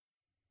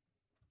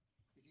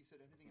said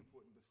anything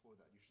important before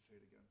that, you should say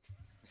it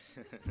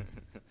again.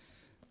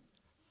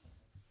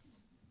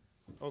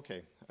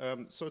 Okay,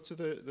 so to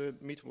the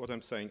meat of what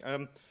I'm saying,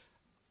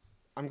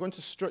 I'm going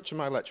to structure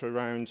my lecture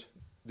around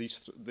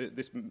this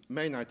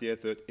main idea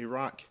that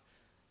Iraq,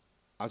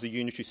 as a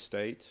unitary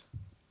state,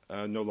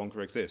 no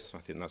longer exists. I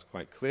think that's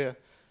quite clear.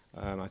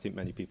 I think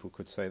many people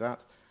could say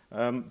that.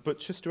 But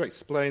just to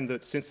explain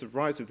that since the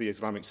rise of the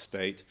Islamic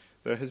State,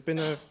 there has been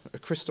a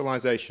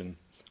crystallization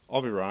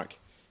of Iraq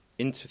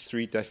into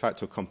three de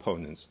facto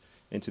components,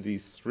 into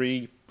these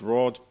three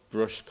broad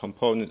brush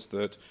components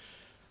that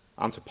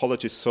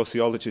anthropologists,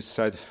 sociologists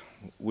said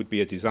would be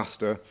a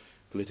disaster.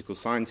 Political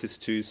scientists,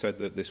 too, said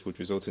that this would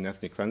result in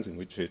ethnic cleansing,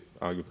 which it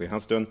arguably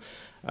has done.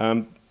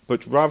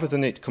 But rather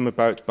than it come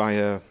about by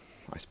a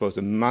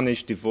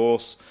managed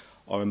divorce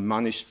or a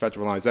managed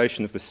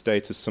federalization of the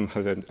state as some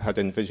had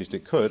envisaged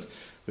it could,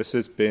 this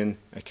has been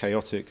a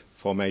chaotic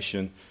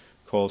formation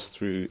caused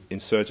through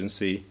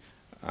insurgency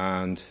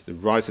and the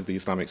rise of the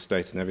Islamic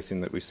State and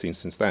everything that we've seen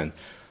since then.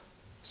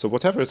 So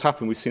whatever has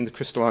happened, we've seen the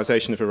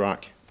crystallization of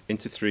Iraq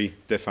into three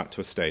de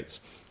facto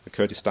states. The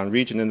Kurdistan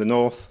region in the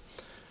north,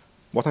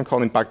 what I'm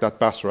calling Baghdad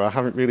Basra. I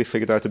haven't really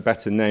figured out a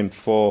better name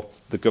for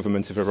the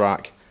government of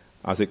Iraq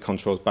as it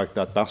controls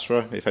Baghdad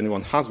Basra. If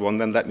anyone has one,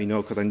 then let me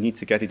know, because I need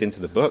to get it into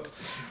the book.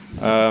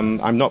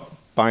 I'm not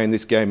buying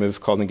this game of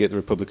calling it the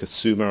Republic of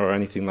Sumer or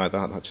anything like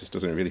that. That just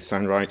doesn't really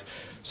sound right.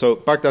 So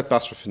Baghdad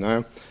Basra for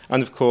now.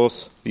 And of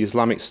course, the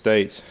Islamic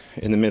State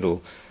in the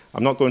middle.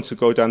 I'm not going to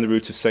go down the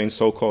route of saying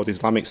so-called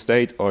Islamic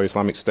State or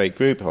Islamic State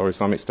Group or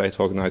Islamic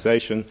State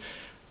Organization.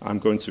 I'm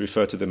going to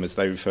refer to them as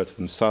they refer to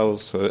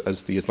themselves,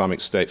 as the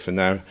Islamic State for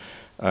now,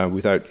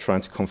 without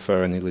trying to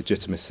confer any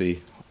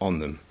legitimacy on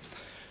them.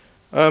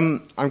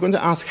 I'm going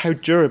to ask how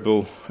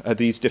durable are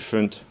these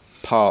different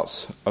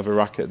parts of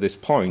Iraq at this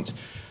point.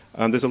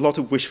 There's a lot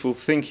of wishful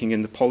thinking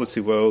in the policy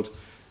world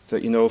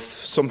that,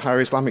 somehow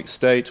Islamic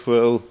State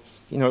will,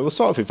 it will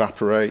sort of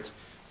evaporate.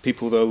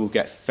 People, though, will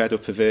get fed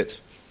up of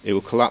it. It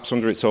will collapse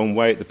under its own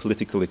weight. The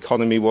political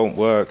economy won't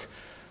work.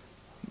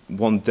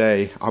 One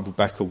day, Abu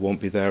Bakr won't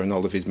be there and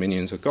all of his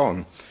minions are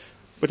gone.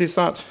 But is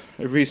that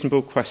a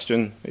reasonable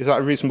question? Is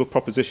that a reasonable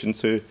proposition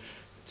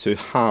to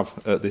have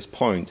at this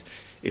point,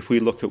 if we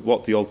look at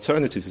what the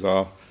alternatives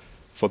are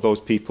for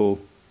those people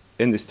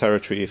in this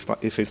territory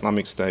if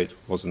Islamic State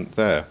wasn't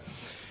there?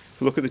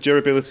 If we look at the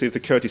durability of the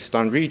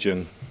Kurdistan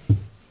region,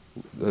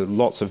 there are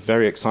lots of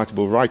very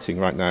excitable writing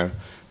right now,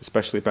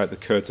 especially about the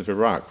Kurds of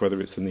Iraq,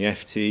 whether it's in the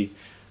FT.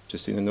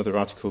 Just seen another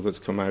article that's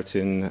come out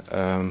in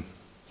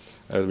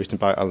written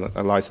by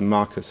Eliza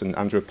Marcus and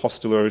Andrew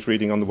Apostolo, I was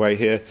reading on the way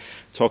here,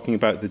 talking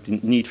about the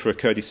need for a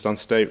Kurdistan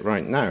state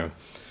right now.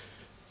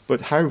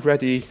 But how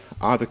ready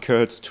are the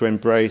Kurds to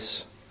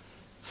embrace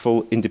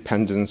full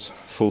independence,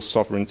 full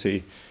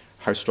sovereignty?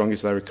 How strong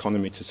is their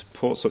economy to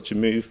support such a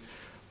move?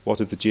 What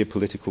are the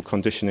geopolitical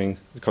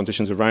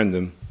conditions around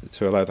them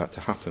to allow that to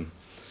happen?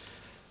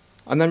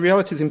 And then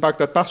realities in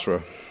Baghdad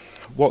Basra.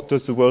 What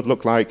does the world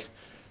look like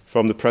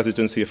from the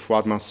presidency of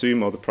Fouad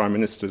Massoum or the Prime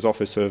Minister's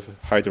office of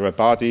Haider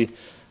Abadi,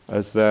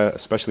 as they're,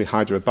 especially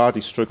Haider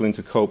Abadi, struggling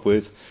to cope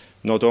with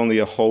not only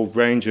a whole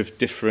range of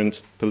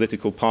different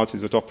political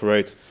parties that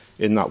operate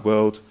in that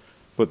world,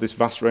 but this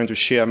vast range of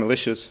Shia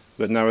militias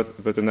that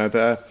are now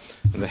there,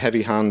 and the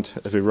heavy hand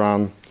of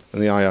Iran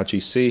and the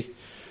IRGC.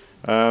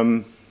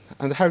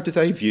 And how do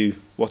they view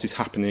what is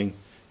happening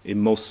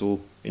in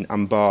Mosul, in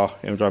Anbar,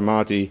 in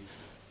Ramadi,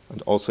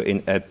 and also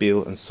in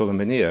Erbil and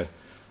Sulaymaniyah?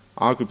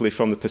 Arguably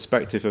from the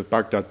perspective of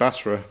Baghdad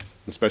Basra,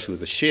 especially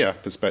the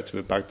Shia perspective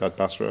of Baghdad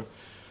Basra,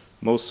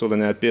 Mosul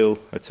and Erbil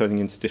are turning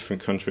into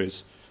different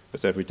countries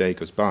as every day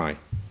goes by.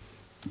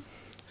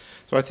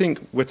 So I think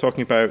when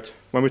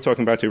we're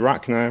talking about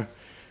Iraq now,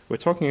 we're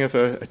talking of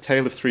a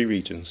tale of three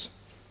regions,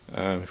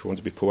 if we want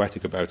to be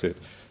poetic about it.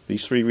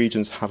 These three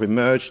regions have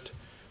emerged.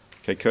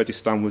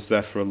 Kurdistan was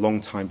there for a long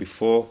time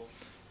before.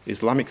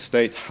 Islamic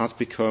State has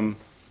become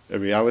a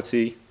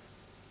reality,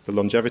 the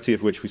longevity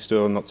of which we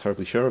still are not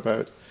terribly sure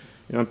about.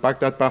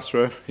 Baghdad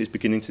Basra is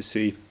beginning to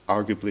see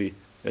arguably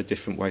a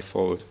different way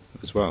forward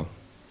as well.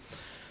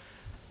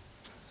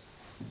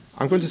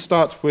 I'm going to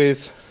start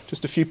with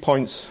just a few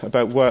points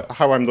about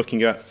how I'm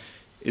looking at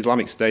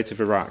Islamic State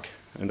of Iraq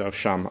and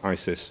al-Sham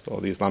ISIS,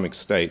 or the Islamic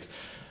State.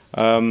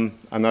 And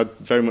I'd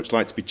very much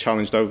like to be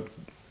challenged.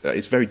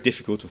 It's very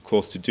difficult, of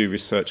course, to do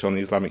research on the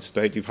Islamic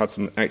State. You've had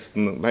some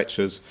excellent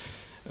lectures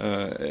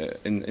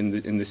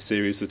in this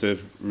series that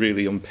have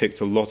really unpicked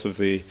a lot of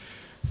the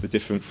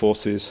different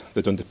forces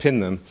that underpin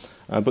them.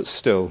 But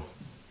still,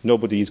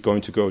 nobody is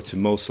going to go to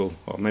Mosul,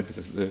 or maybe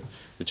the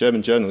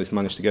German journalists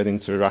managed to get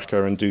into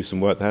Raqqa and do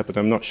some work there, but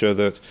I'm not sure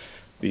that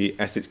the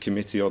Ethics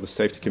Committee or the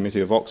Safety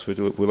Committee of Oxford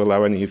will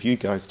allow any of you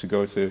guys to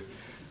go to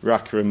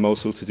Raqqa and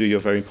Mosul to do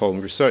your very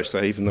important research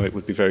there, even though it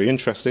would be very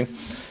interesting.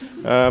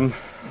 There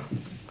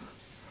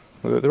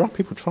are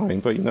people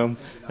trying, but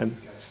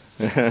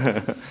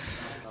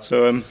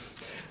So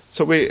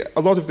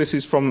a lot of this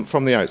is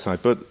from the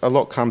outside, but a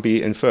lot can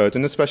be inferred,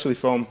 and especially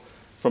from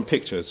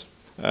pictures.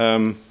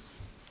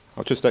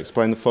 I'll just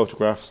explain the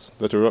photographs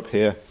that are up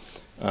here.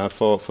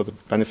 for the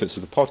benefits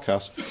of the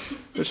podcast.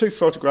 The two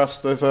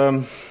photographs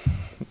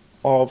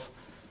of,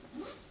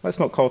 let's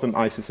not call them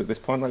ISIS at this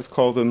point, let's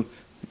call them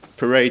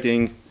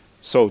parading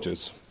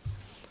soldiers.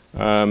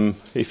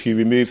 If you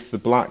remove the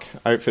black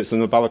outfits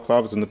and the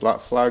balaclavas and the black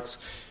flags,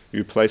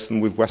 you replace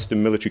them with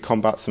Western military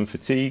combats and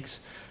fatigues,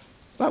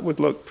 that would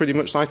look pretty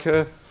much like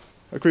a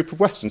group of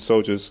Western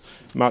soldiers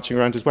marching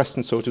around as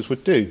Western soldiers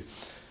would do.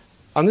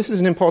 And this is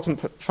an important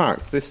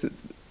fact.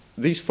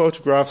 These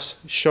photographs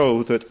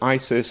show that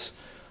ISIS,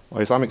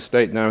 or Islamic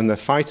State now, and their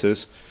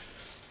fighters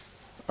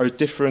are a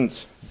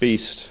different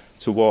beast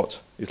to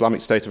what Islamic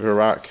State of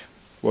Iraq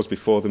was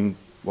before them,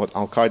 what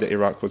Al-Qaeda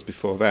Iraq was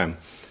before them.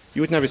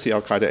 You would never see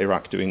Al-Qaeda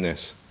Iraq doing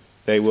this.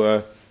 They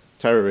were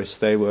terrorists.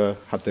 They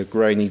had their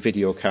grainy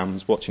video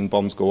cams watching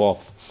bombs go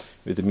off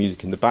with the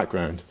music in the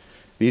background.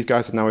 These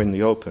guys are now in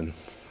the open.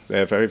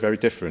 They're very, very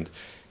different.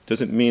 It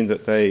doesn't mean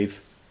that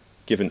they've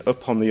given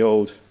up on the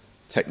old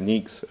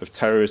techniques of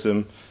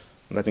terrorism,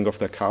 letting off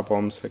their car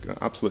bombs.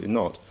 Absolutely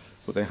not.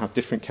 But they have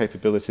different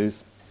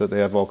capabilities that they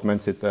have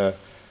augmented their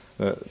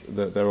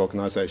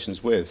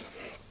organizations with.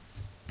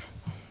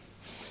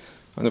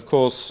 And of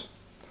course,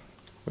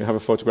 we have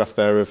a photograph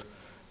there of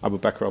Abu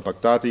Bakr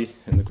al-Baghdadi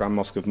in the Grand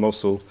Mosque of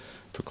Mosul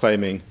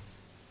proclaiming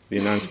the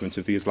announcement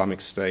of the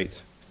Islamic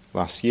State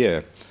last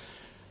year.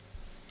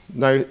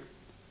 Now,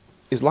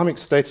 Islamic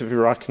State of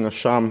Iraq and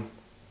Asham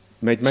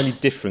made many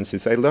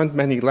differences. They learned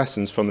many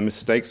lessons from the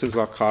mistakes of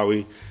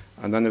Zarqawi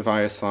and then of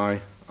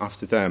ISI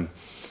after them.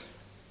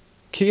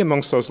 Key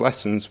amongst those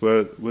lessons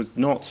was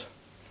not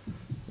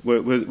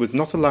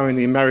allowing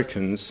the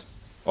Americans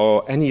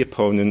or any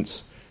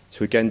opponents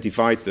to again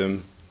divide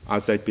them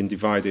as they'd been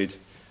divided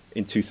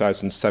in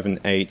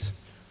 2007-8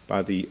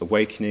 by the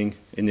Awakening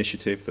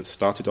Initiative that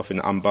started off in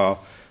Anbar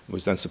and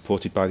was then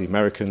supported by the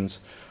Americans,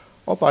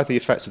 or by the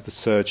effects of the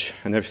surge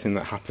and everything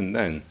that happened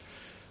then.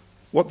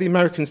 What the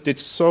Americans did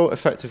so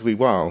effectively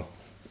well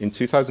in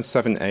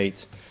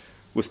 2007-8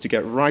 was to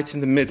get right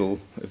in the middle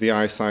of the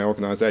ISI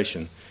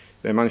organization.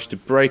 They managed to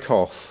break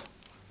off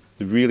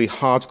the really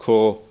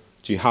hardcore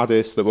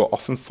jihadists that were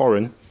often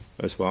foreign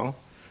as well,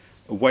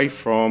 away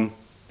from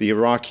the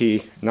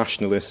Iraqi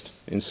nationalist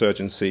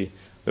insurgency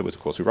that was,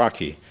 of course,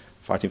 Iraqi,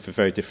 fighting for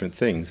very different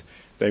things.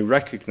 They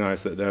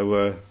recognized that there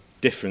were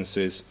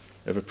differences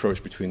of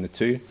approach between the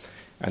two,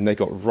 and they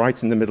got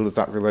right in the middle of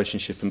that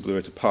relationship and blew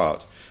it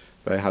apart.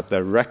 They had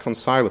their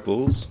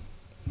reconcilables,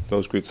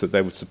 those groups that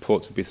they would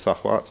support to be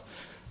Sahwat,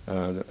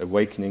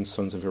 Awakening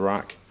Sons of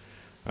Iraq,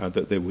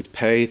 that they would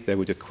pay, they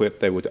would equip,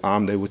 they would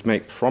arm, they would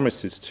make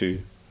promises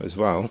to as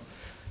well.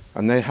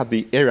 And they had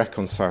the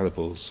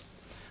irreconcilables,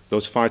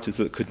 those fighters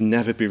that could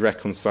never be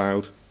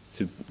reconciled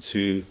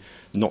to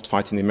not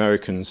fighting the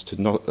Americans, to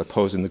not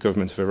opposing the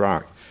government of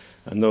Iraq.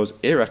 And those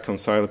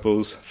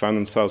irreconcilables found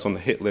themselves on the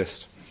hit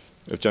list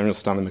of General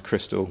Stanley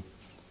McChrystal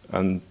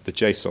and the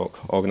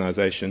JSOC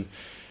organization,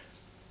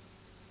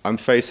 and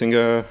facing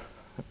a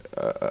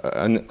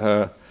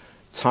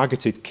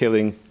targeted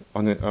killing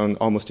on an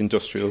almost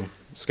industrial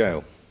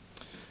scale.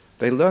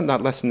 They learned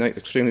that lesson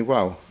extremely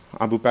well.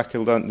 Abu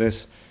Bakr learned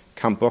this,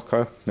 Camp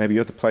Bokha, maybe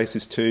other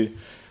places too,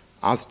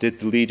 as did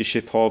the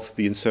leadership of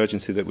the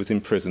insurgency that was in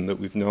prison that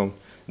we've now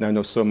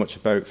know so much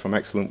about from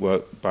excellent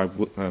work by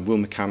Will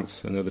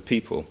McCants and other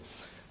people.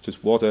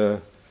 Just what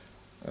a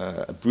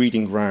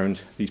breeding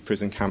ground these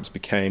prison camps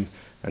became,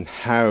 and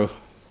how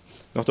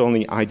not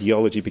only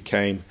ideology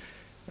became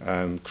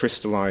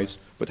crystallized,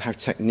 but how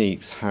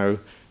techniques, how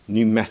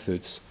new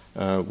methods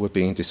were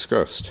being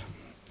discussed.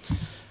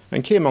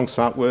 And key amongst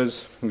that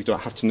was, we don't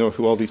have to know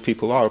who all these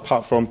people are,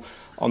 apart from,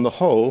 on the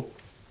whole,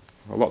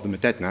 a lot of them are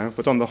dead now,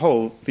 but on the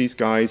whole, these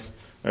guys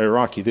are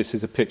Iraqi. This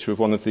is a picture of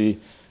one of the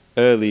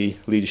early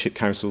leadership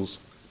councils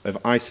of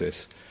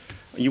ISIS.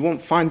 You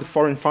won't find the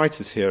foreign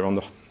fighters here,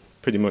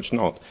 pretty much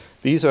not.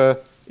 These are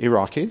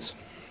Iraqis.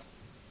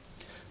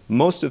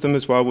 Most of them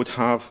as well would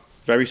have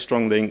very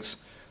strong links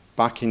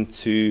back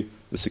into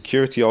the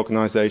security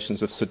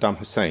organizations of Saddam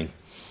Hussein.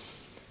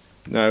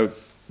 Now,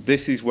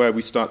 this is where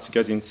we start to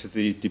get into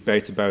the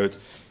debate about,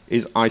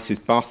 is ISIS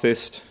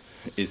Ba'athist?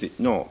 Is it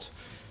not?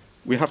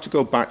 We have to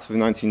go back to the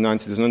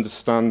 1990s and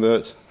understand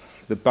that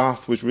the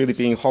Ba'ath was really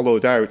being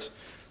hollowed out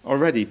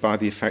already by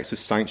the effects of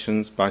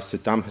sanctions, by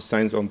Saddam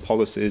Hussein's own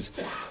policies,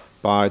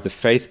 by the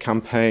faith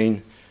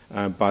campaign,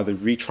 by the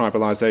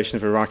retribalization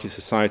of Iraqi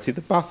society.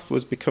 The Ba'ath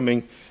was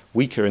becoming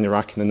weaker in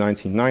Iraq in the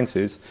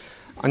 1990s,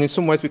 and in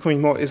some ways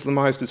becoming more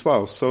Islamized as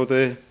well. So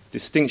the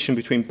distinction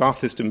between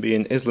Ba'athist and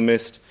being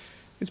Islamist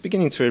is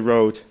beginning to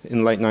erode in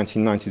the late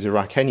 1990s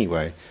Iraq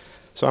anyway.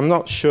 So I'm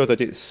not sure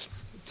that it's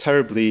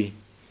terribly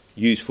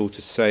useful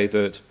to say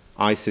that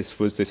ISIS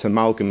was this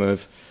amalgam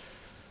of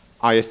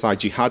ISI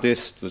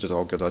jihadists that had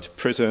all got out of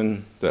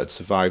prison, that had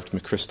survived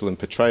McChrystal and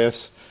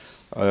Petraeus,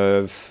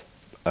 of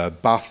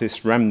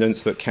Ba'athist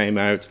remnants that came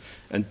out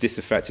and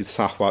disaffected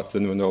Sahwat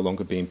and were no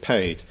longer being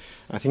paid.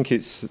 I think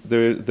it's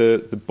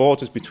the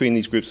borders between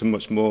these groups are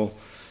much more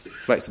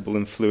flexible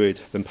and fluid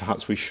than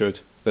perhaps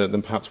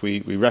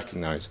we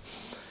recognize.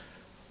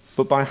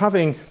 But by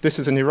having this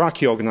as an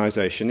Iraqi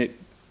organization, it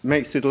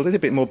makes it a little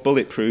bit more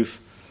bulletproof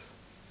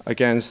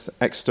against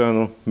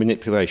external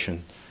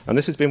manipulation. And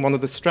this has been one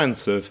of the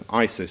strengths of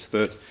ISIS,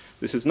 that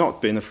this has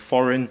not been a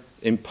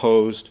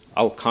foreign-imposed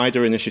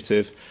al-Qaeda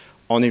initiative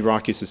on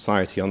Iraqi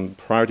society, on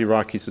proud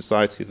Iraqi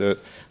society that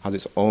has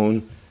its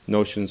own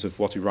notions of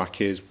what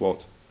Iraq is,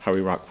 how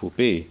Iraq will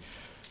be. In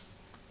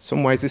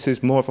some ways, this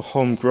is more of a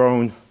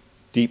homegrown,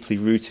 deeply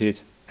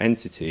rooted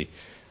entity.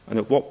 And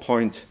at what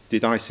point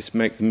did ISIS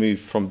make the move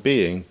from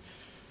being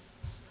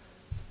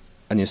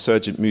an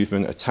insurgent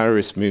movement, a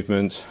terrorist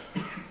movement,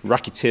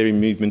 racketeering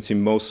movement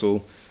in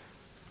Mosul,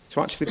 to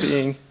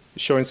actually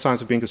showing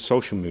signs of being a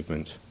social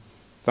movement?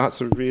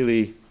 That's a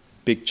really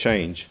big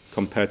change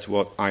compared to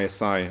what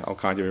ISI,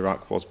 Al-Qaeda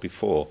Iraq, was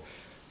before.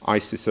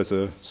 ISIS as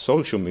a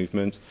social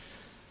movement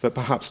that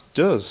perhaps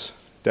does,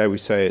 dare I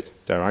say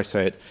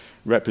it,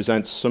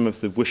 represents some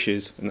of the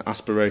wishes and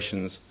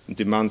aspirations and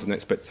demands and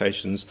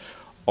expectations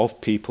of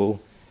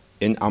people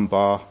in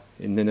Anbar,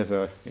 in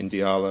Nineveh, in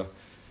Diyala,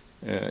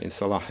 in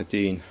Salah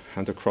ad-Din,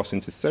 and across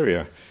into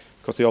Syria.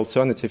 Because the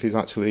alternative is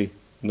actually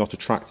not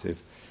attractive.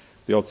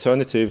 The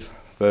alternative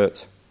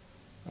that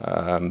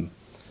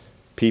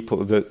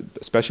people,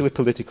 especially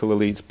political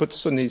elites, but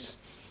Sunnis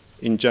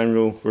in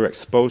general, were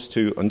exposed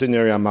to under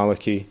Nuri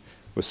al-Maliki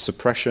was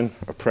suppression,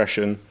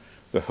 oppression,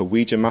 the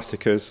Hawija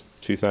massacres,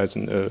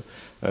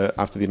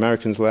 after the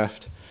Americans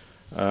left,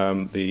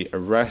 the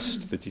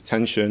arrest, the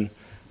detention,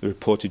 the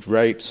reported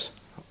rapes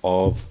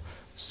of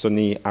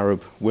Sunni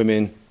Arab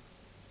women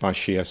by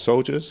Shia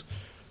soldiers.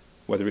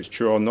 Whether it's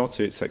true or not,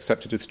 it's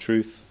accepted as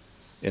truth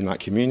in that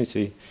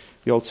community.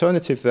 The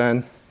alternative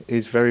then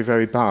is very,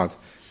 very bad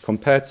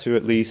compared to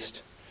at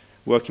least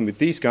working with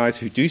these guys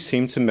who do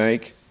seem to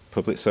make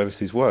public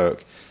services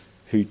work,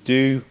 who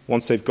do,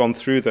 once they've gone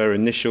through their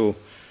initial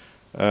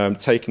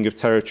taking of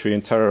territory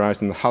and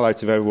terrorizing the hell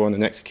out of everyone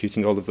and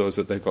executing all of those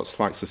that they've got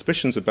slight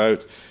suspicions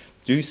about,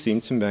 do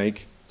seem to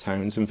make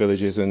towns and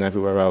villages and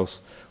everywhere else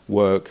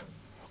work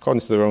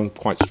according to their own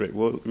quite strict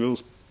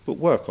rules, but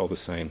work all the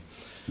same.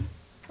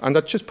 And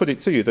I'd just put it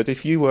to you that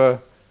if you were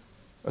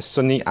a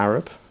Sunni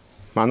Arab,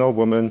 man or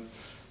woman,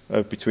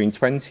 of between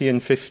 20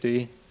 and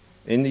 50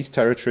 in these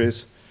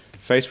territories,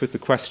 faced with the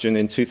question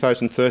in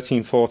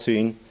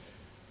 2013-14,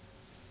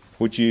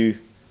 would you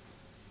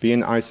be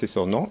in ISIS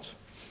or not?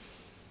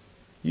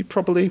 You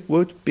probably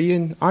would be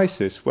in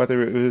ISIS,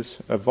 whether it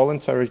was a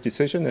voluntary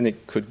decision, and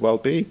it could well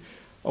be,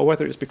 or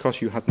whether it's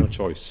because you had no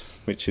choice,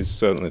 which is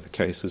certainly the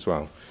case as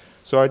well.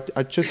 So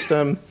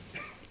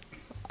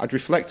I'd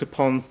reflect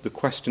upon the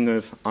question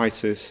of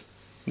ISIS,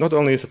 not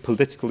only as a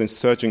political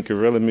insurgent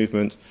guerrilla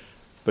movement,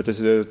 but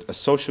as a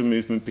social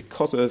movement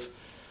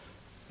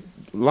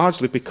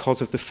largely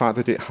because of the fact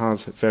that it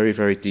has very,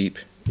 very deep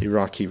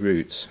Iraqi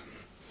roots.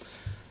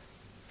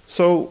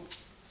 So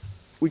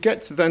we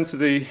get to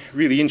the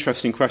really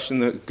interesting question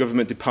that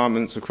government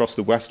departments across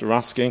the West are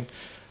asking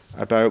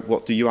about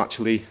what do you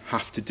actually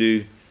have to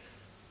do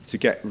to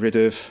get rid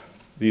of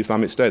the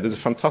Islamic State. There's a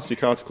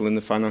fantastic article in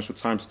the Financial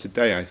Times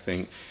today, I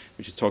think,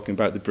 which is talking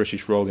about the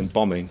British role in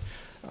bombing.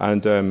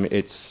 And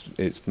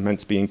it's meant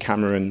to be in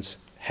Cameron's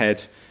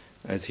head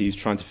as he's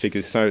trying to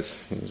figure this out.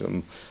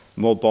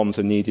 More bombs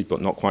are needed,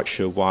 but not quite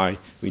sure why.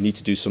 We need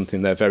to do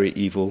something. They're very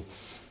evil.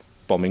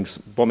 Bombing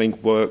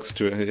works.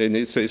 And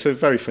it's a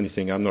very funny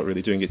thing. I'm not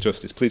really doing it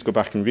justice. Please go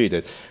back and read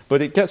it.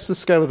 But it gets to the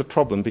scale of the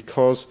problem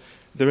because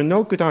there are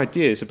no good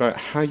ideas about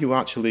how you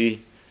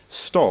actually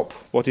stop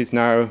what is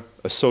now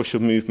a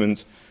social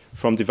movement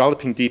from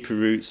developing deeper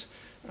roots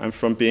and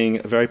from being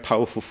a very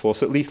powerful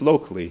force, at least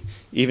locally,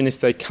 even if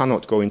they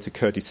cannot go into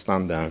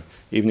Kurdistan now,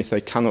 even if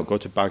they cannot go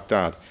to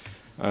Baghdad.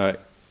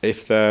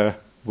 If their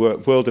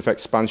world of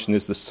expansion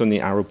is the Sunni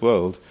Arab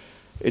world,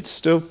 it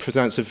still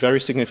presents a very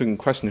significant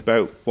question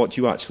about what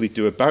you actually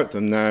do about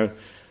them now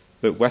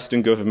that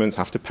Western governments,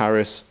 after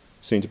Paris,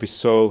 seem to be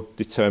so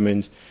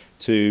determined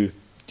to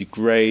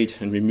degrade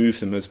and remove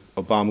them, as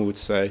Obama would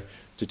say,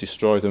 to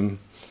destroy them,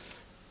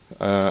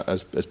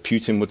 as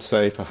Putin would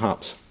say,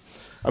 perhaps.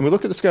 And we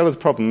look at the scale of the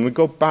problem, and we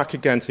go back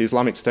again to the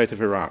Islamic State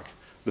of Iraq,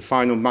 the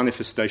final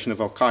manifestation of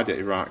Al-Qaeda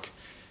Iraq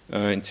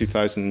in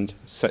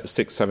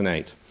 2006, 7,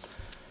 8.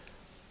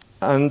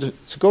 And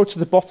to go to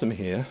the bottom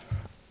here,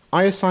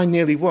 ISI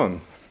nearly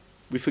won.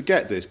 We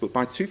forget this, but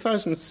by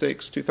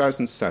 2006,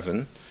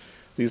 2007,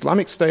 the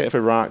Islamic State of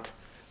Iraq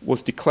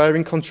was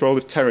declaring control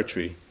of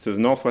territory to the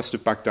northwest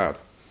of Baghdad.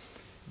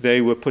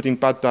 They were putting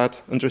Baghdad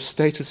under a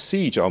state of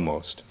siege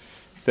almost.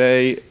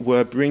 They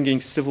were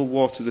bringing civil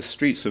war to the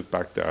streets of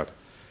Baghdad.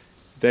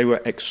 They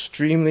were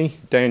extremely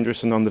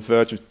dangerous and on the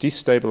verge of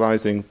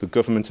destabilizing the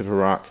government of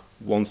Iraq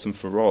once and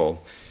for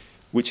all,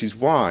 which is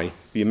why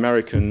the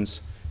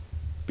Americans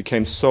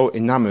became so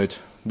enamored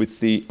with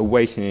the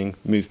awakening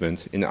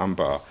movement in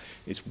Anbar.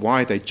 It's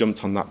why they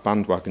jumped on that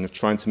bandwagon of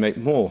trying to make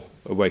more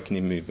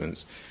awakening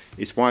movements.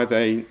 It's why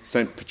they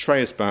sent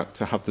Petraeus back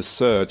to have the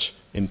surge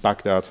in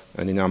Baghdad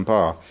and in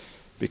Anbar,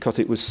 because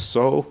it was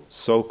so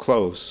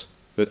close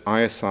that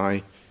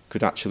ISI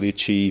could actually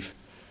achieve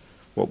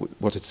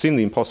what had seemed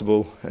the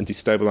impossible and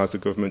destabilize the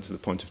government to the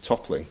point of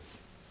toppling.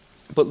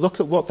 But look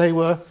at what they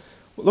were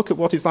But look at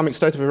what Islamic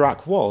State of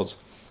Iraq was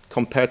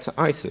compared to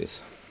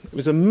ISIS. It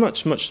was a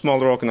much, much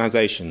smaller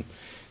organization.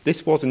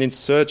 This was an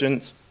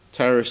insurgent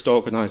terrorist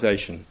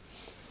organization.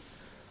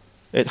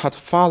 It had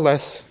far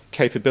less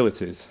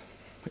capabilities.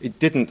 It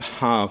didn't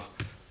have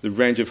the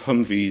range of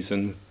Humvees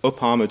and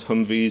up-armored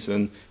Humvees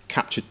and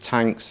captured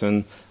tanks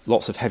and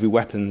lots of heavy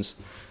weapons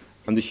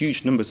and the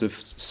huge numbers of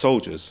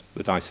soldiers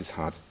that ISIS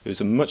had. It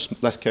was a much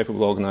less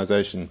capable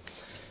organization.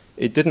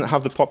 It didn't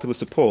have the popular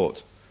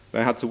support.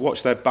 They had to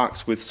watch their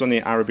backs with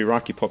Sunni Arab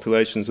Iraqi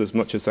populations as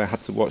much as they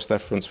had to watch their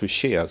fronts with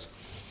Shias.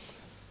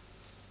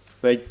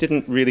 They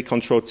didn't really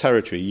control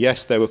territory.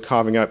 Yes, they were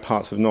carving out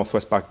parts of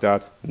northwest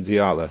Baghdad and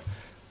Diyala,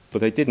 but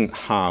they didn't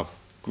have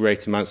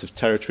great amounts of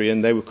territory,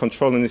 and they were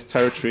controlling this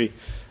territory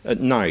at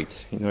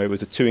night. You know, it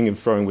was a toing and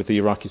froing with the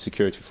Iraqi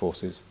security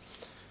forces.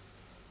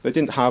 They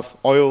didn't have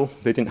oil,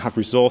 they didn't have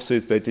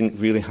resources, they didn't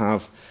really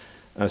have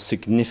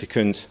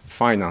significant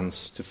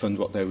finance to fund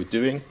what they were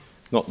doing,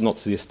 not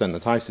to the extent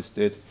that ISIS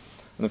did.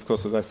 And of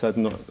course, as I said,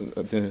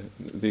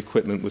 the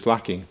equipment was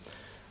lacking.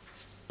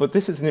 But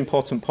this is an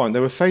important point. They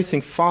were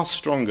facing far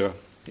stronger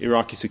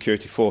Iraqi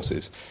security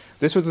forces.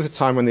 This was at a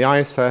time when the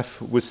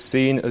ISF was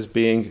seen as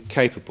being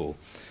capable.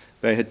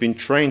 They had been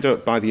trained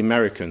up by the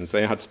Americans.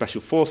 They had special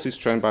forces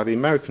trained by the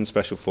American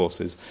special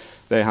forces.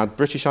 They had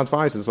British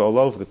advisors all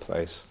over the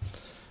place.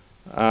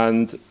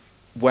 And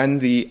when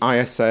the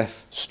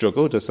ISF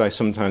struggled, as they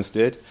sometimes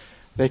did,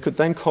 they could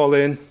then call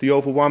in the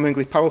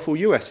overwhelmingly powerful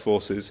US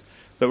forces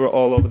that were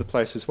all over the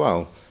place as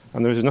well.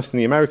 And there was nothing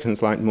the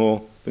Americans liked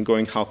more than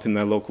going helping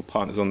their local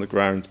partners on the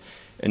ground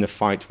in a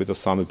fight with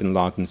Osama bin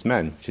Laden's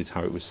men, which is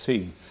how it was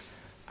seen.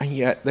 And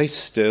yet they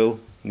still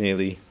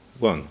nearly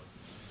won.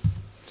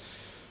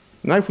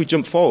 Now if we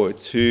jump forward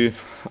to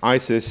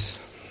ISIS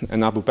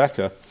and Abu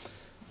Bakr,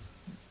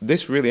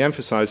 this really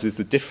emphasizes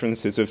the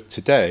differences of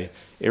today.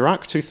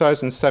 Iraq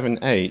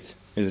 2007-8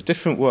 is a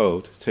different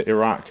world to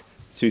Iraq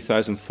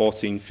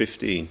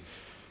 2014-15.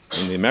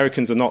 And the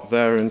Americans are not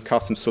there and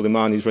Qasem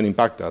Soleimani is running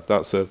Baghdad.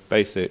 That's a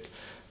basic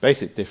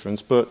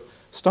difference. But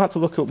start to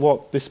look at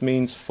what this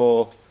means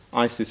for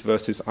ISIS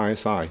versus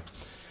ISI.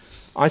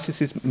 ISIS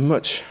is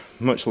much,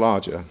 much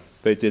larger.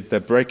 They did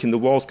their Breaking the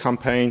Walls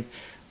campaign.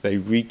 They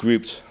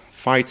regrouped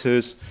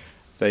fighters.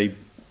 They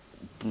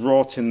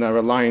brought in their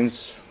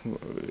alliance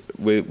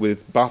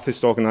with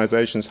Ba'athist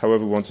organizations,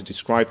 however we want to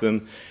describe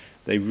them.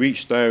 They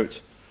reached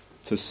out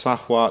to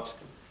Sahwat,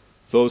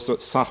 those at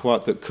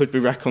Sahwat that could be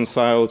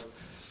reconciled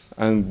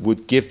and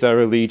would give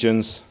their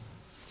allegiance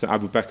to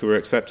Abu Bakr were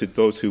accepted.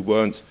 Those who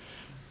weren't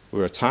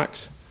were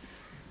attacked.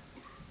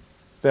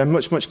 They're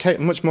much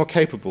more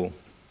capable.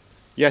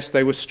 Yes,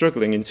 they were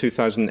struggling in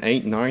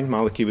 2008-9.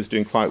 Maliki was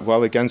doing quite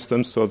well against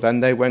them, so then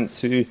they went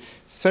to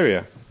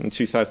Syria in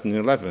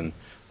 2011.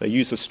 They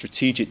used the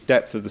strategic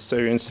depth of the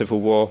Syrian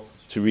civil war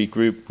to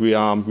regroup,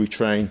 rearm,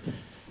 retrain,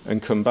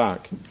 and come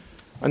back.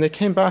 And they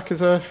came back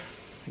as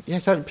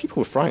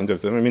people were frightened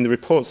of them. I mean, the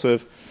reports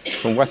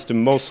from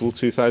Western Mosul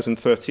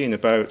 2013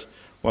 about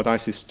what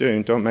ISIS is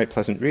doing don't make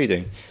pleasant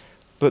reading.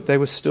 But they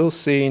were still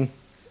seen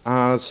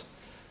as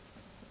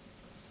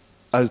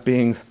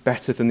being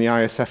better than the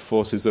ISF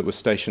forces that were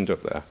stationed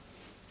up there.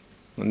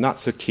 And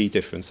that's a key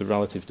difference, a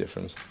relative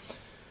difference.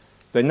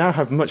 They now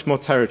have much more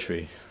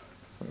territory.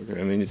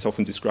 I mean, it's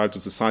often described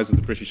as the size of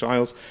the British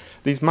Isles.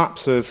 These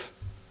maps of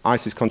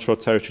ISIS-controlled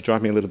territory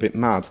drive me a little bit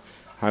mad,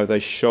 how they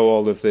show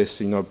all of this,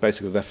 you know,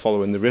 basically they're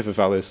following the river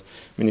valleys.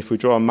 I mean, if we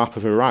draw a map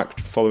of Iraq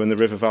following the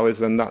river valleys,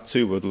 then that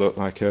too would look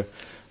like a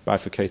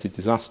bifurcated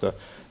disaster.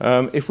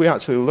 If we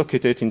actually look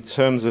at it in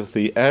terms of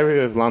the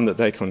area of land that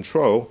they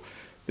control,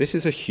 this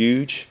is a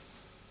huge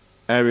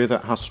area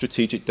that has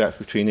strategic depth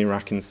between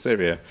Iraq and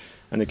Syria.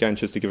 And again,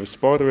 just to give a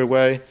spoiler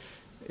away,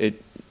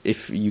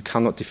 if you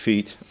cannot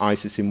defeat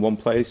ISIS in one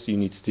place, you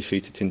need to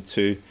defeat it in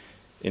two,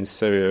 in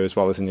Syria as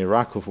well as in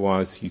Iraq.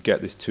 Otherwise, you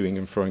get this toing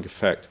and froing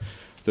effect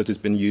that has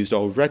been used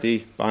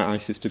already by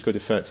ISIS to good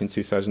effect in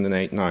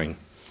 2008-9.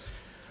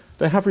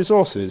 They have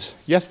resources.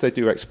 Yes, they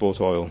do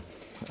export oil.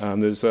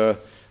 There's a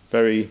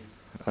very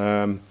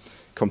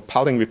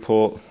compelling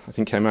report, I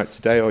think came out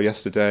today or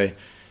yesterday,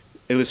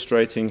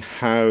 illustrating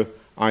how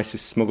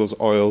ISIS smuggles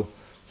oil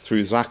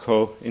through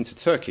Zakho into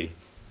Turkey.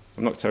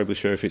 I'm not terribly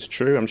sure if it's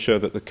true. I'm sure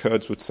that the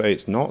Kurds would say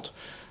it's not.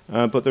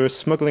 But there are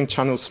smuggling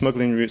channels,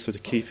 smuggling routes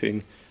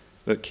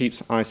that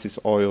keeps ISIS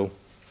oil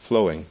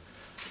flowing.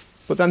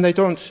 But then they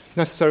don't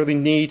necessarily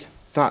need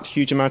that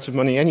huge amount of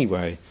money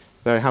anyway.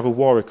 They have a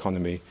war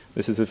economy.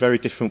 This is a very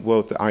different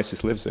world that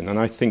ISIS lives in. And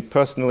I think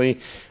personally,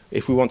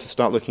 if we want to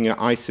start looking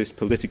at ISIS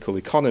political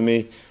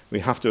economy, we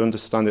have to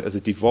understand it as a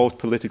devolved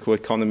political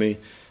economy.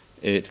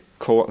 It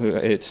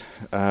co-ops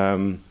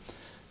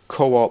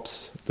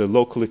the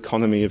local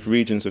economy of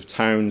regions, of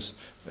towns,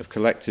 of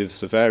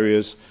collectives, of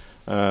areas,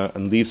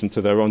 and leaves them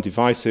to their own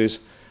devices.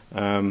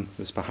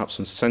 There's perhaps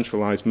some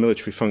centralized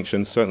military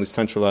functions, certainly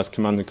centralized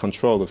command and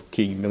control of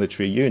key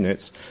military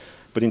units.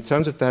 But in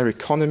terms of their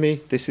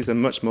economy, this is a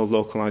much more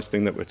localized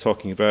thing that we're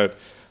talking about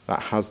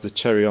that has the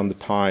cherry on the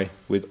pie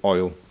with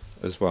oil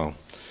as well.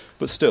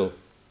 But still,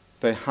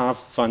 they have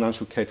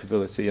financial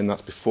capability, and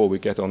that's before we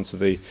get onto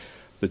the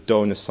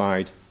donor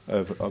side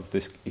of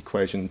this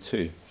equation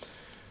too.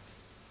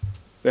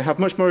 They have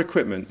much more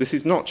equipment. This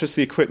is not just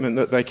the equipment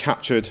that they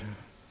captured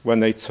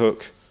when they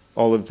took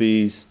all of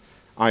these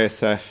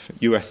ISF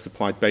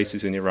US-supplied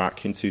bases in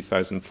Iraq in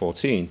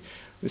 2014.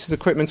 This is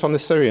equipment on the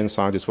Syrian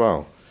side as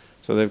well.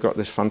 So they've got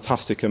this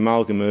fantastic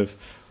amalgam of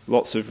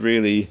lots of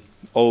really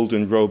old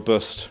and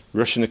robust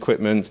Russian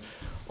equipment,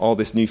 all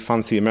this new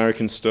fancy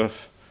American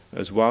stuff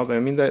as well.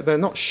 They're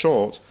not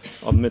short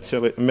of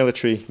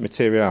military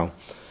material,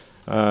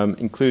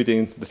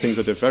 including the things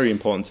that are very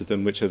important to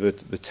them, which are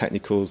the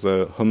technicals,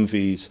 the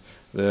Humvees,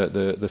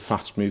 the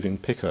fast-moving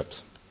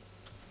pickups.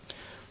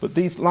 But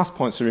these last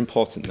points are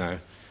important now.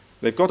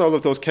 They've got all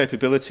of those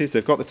capabilities,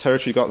 they've got the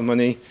territory, got the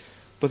money,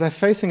 but they're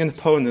facing an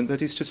opponent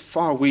that is just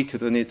far weaker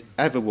than it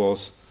ever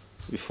was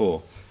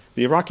before.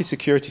 The Iraqi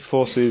security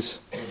forces,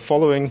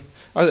 following,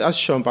 as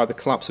shown by the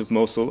collapse of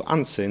Mosul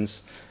and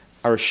since,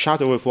 are a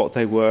shadow of what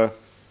they were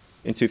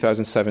in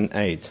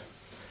 2007-8.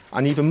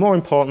 And even more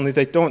importantly,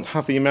 they don't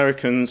have the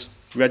Americans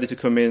ready to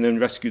come in and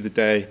rescue the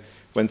day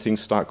when things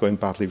start going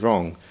badly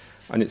wrong.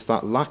 And it's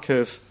that lack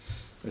of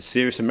a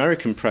serious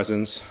American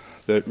presence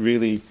that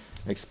really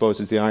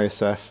exposes the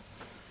ISF,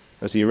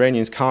 as the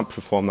Iranians can't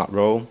perform that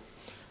role,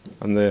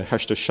 and the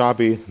Hashd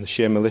al-Shabi, the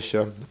Shia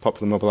militia, the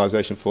Popular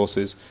Mobilization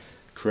Forces,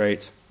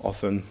 create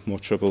often more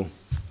trouble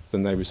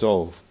than they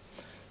resolve.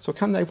 So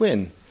can they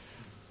win?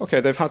 Okay,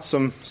 they've had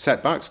some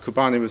setbacks.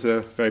 Kobani was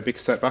a very big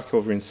setback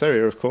over in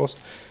Syria, of course.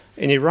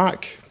 In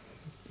Iraq,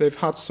 they've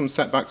had some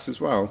setbacks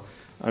as well,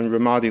 and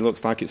Ramadi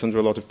looks like it's under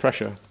a lot of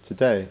pressure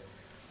today.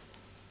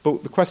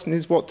 But the question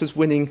is, what does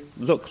winning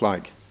look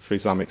like for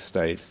Islamic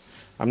State?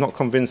 I'm not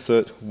convinced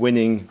that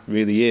winning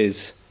really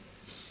is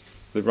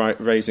the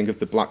raising of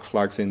the black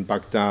flags in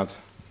Baghdad,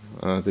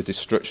 the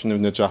destruction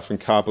of Najaf and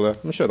Karbala.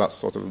 I'm sure that's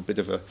sort of a bit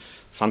of a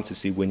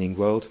fantasy winning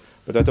world,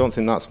 but I don't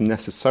think that's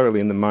necessarily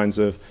in the minds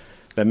of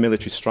their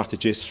military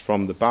strategists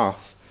from the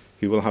Ba'ath,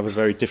 who will have a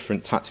very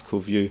different tactical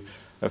view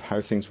of how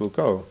things will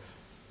go.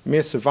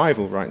 Mere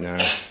survival right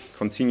now,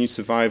 continued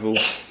survival,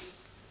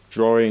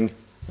 drawing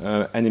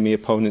enemy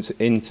opponents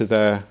into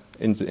their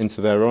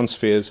own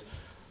spheres,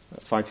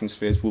 fighting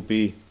spheres, will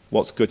be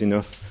what's good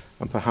enough,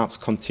 and perhaps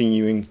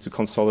continuing to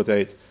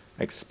consolidate,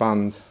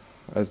 expand,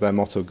 as their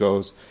motto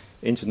goes,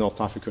 into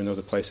North Africa and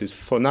other places,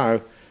 for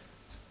now,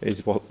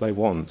 is what they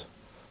want.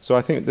 So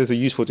I think there's a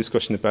useful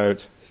discussion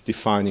about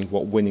defining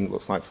what winning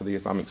looks like for the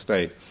Islamic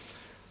State.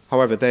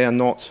 However, they are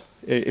not,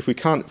 if we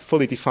can't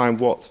fully define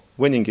what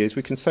winning is,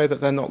 we can say that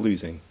they're not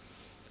losing.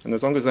 And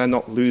as long as they're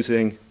not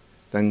losing,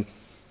 then,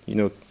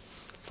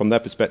 from their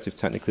perspective,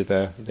 technically,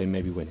 they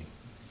may be winning.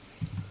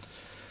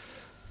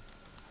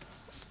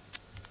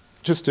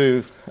 Just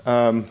to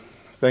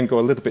then go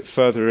a little bit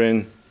further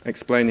in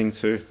explaining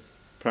to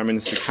Prime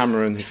Minister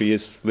Cameron, if he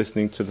is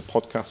listening to the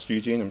podcast,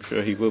 Eugene, I'm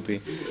sure he will be,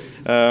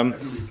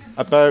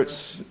 about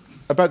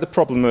the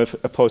problem of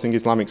opposing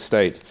Islamic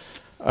State.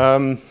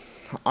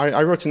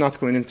 I wrote an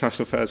article in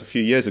International Affairs a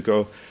few years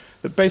ago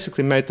that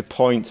basically made the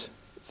point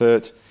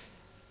that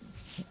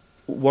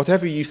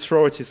whatever you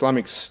throw at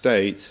Islamic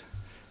State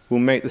will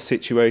make the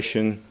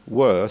situation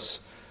worse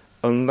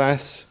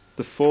unless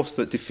the force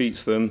that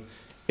defeats them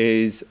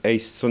is a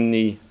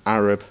Sunni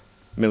Arab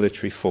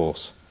military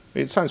force.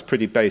 It sounds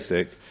pretty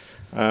basic,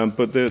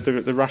 but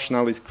the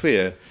rationale is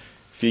clear.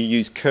 If you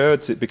use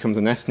Kurds, it becomes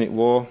an ethnic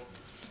war.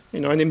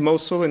 And in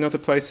Mosul and other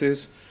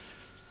places,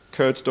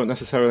 Kurds don't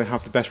necessarily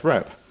have the best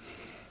rep.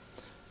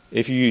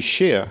 If you use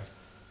Shia,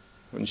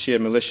 and Shia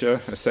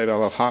militia, Asayb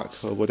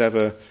al-Haq, or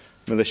whatever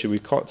militia we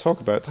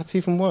talk about, that's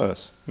even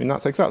worse.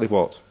 That's exactly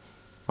what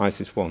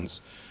ISIS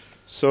wants.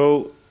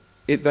 So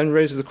it then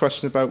raises a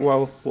question about,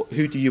 well,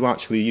 who do you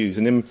actually use?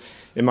 And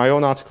in my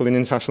own article in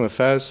International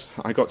Affairs,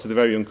 I got to the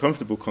very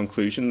uncomfortable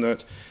conclusion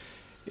that,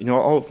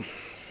 all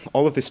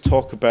of this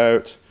talk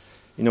about,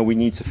 we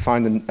need to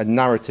find a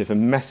narrative, a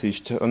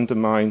message to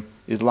undermine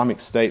Islamic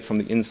State from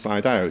the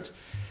inside out,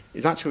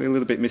 is actually a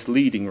little bit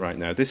misleading right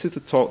now. This is the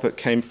talk that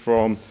came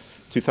from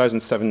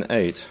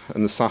 2007-8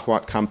 and the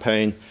Sahwat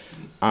campaign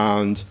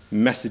and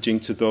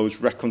messaging to those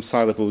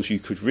reconcilables you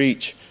could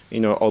reach,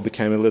 all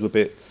became a little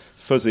bit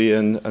fuzzy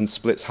and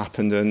splits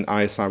happened and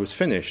ISI was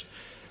finished.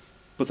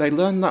 But they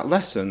learned that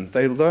lesson.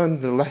 They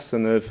learned the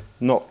lesson of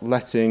not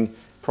letting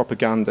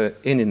propaganda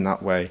in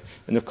that way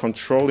and of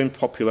controlling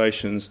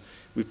populations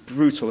with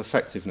brutal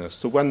effectiveness.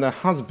 So when there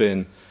has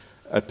been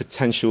a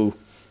potential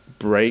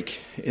break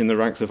in the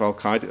ranks of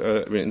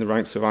Al-Qaeda, in the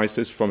ranks of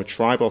ISIS from a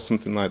tribe or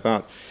something like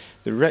that,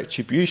 the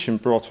retribution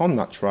brought on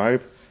that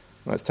tribe,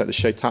 let's take the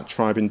Shaitat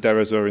tribe in Deir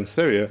ez-Zor in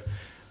Syria,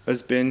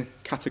 has been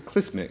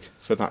cataclysmic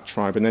for that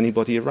tribe and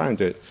anybody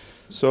around it.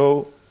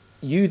 So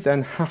you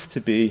then have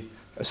to be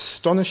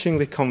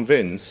astonishingly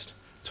convinced,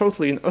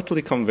 totally and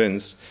utterly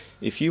convinced,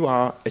 if you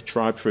are a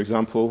tribe, for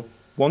example,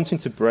 wanting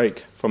to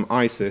break from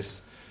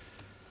ISIS,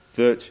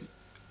 that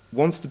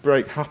once the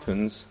break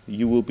happens,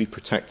 you will be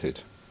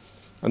protected.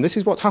 And this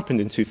is what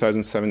happened in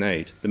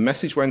 2007-8. The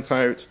message went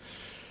out,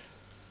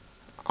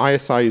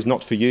 ISI is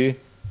not for you.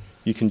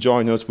 You can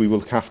join us, we will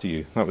look after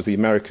you. That was the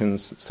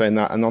Americans saying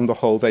that, and on the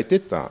whole, they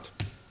did that,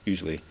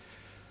 usually.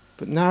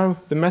 But now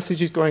the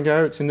message is going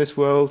out in this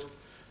world,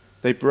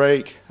 they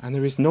break, and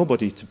there is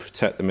nobody to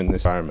protect them in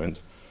this environment.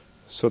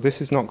 So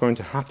this is not going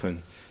to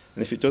happen.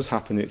 And if it does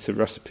happen, it's a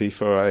recipe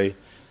for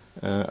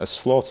a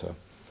slaughter.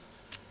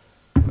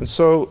 And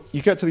so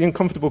you get to the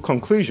uncomfortable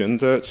conclusion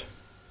that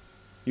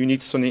you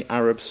need Sunni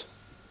Arabs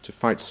to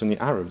fight Sunni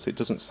Arabs. It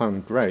doesn't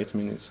sound great. I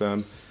mean,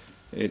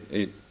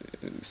 it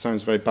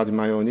sounds very bad in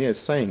my own ears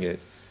saying it.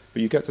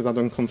 But you get to that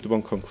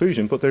uncomfortable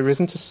conclusion. But there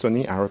isn't a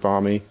Sunni Arab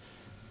army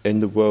in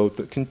the world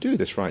that can do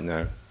this right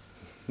now.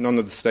 None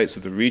of the states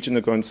of the region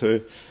are going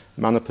to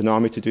man up an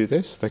army to do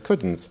this. They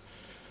couldn't.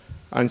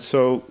 And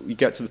so you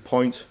get to the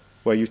point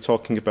where you're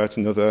talking about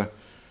another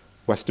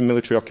Western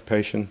military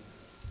occupation,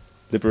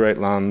 liberate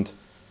land,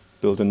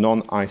 build a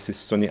non-ISIS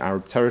Sunni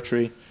Arab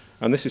territory.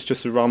 And this is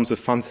just the realms of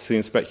fantasy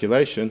and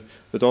speculation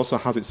that also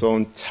has its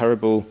own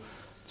terrible,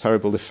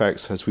 terrible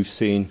effects, as we've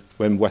seen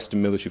when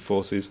Western military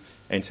forces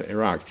enter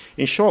Iraq.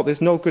 In short,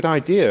 there's no good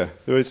idea.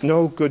 There is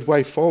no good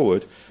way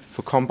forward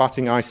for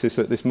combating ISIS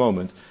at this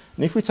moment.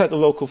 And if we take the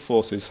local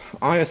forces,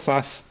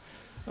 ISAF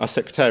are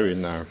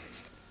sectarian now.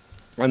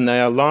 And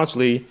they are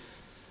largely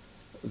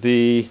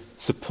the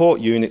support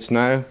units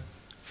now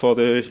for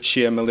the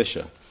Shia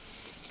militia.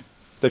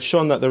 They've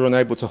shown that they're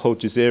unable to hold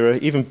Jazeera.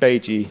 Even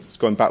Beji is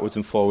going backwards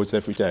and forwards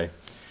every day.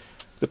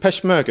 The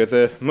Peshmerga,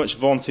 the much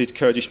vaunted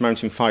Kurdish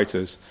mountain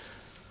fighters,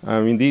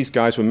 I mean, these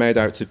guys were made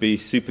out to be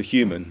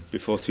superhuman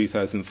before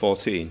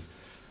 2014.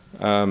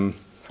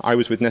 I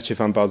was with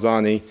Nechevan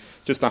Barzani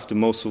just after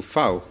Mosul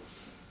fell.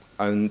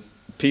 And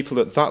people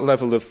at that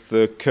level of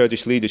the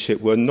Kurdish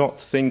leadership were not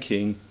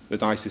thinking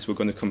that ISIS were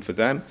going to come for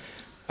them.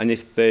 And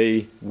if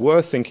they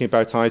were thinking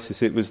about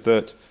ISIS, it was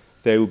that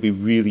they would be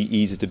really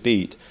easy to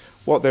beat.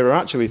 What they were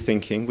actually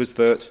thinking was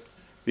that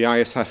the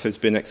ISAF has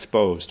been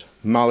exposed.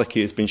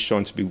 Maliki has been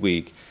shown to be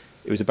weak.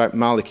 It was about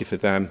Maliki for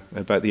them,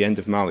 about the end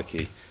of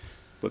Maliki.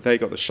 But they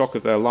got the shock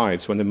of their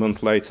lives when a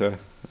month later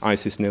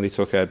ISIS nearly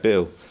took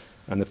Erbil,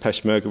 and the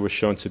Peshmerga was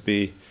shown to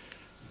be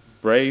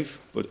brave,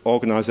 but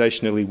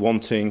organisationally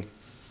wanting,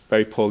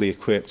 very poorly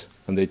equipped,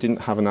 and they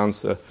didn't have an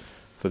answer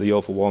for the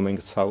overwhelming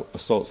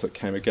assaults that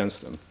came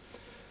against them.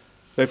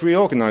 They've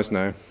reorganised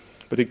now,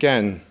 but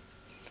again,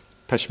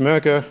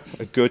 Peshmerga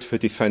are good for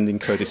defending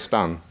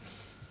Kurdistan.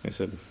 It's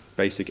a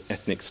basic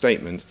ethnic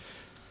statement.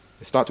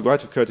 They start to go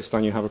out of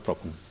Kurdistan, you have a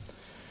problem.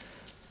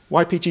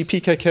 YPG,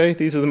 PKK,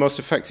 these are the most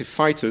effective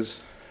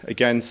fighters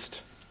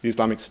against the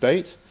Islamic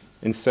State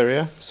in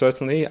Syria,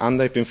 certainly, and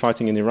they've been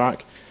fighting in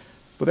Iraq.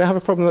 But they have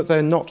a problem that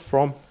they're not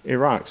from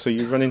Iraq, so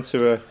you run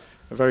into a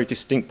very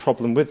distinct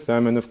problem with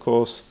them, and of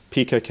course,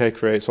 PKK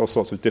creates all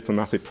sorts of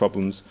diplomatic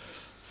problems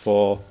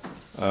for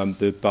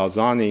the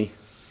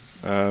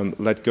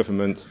Barzani-led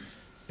government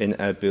in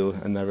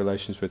Erbil and their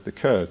relations with the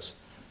Kurds.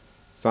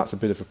 So that's a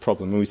bit of a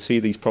problem. And we see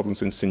these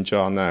problems in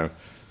Sinjar now.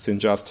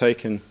 Sinjar's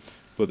taken,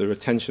 but there are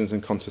tensions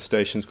and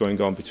contestations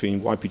going on between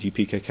YPG,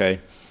 PKK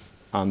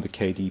and the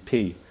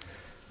KDP.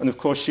 And of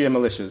course, Shia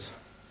militias.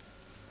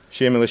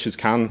 Shia militias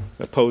can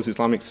oppose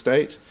Islamic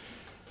State,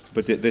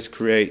 but this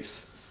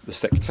creates the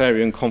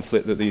sectarian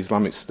conflict that the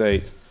Islamic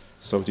State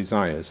so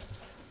desires.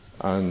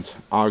 And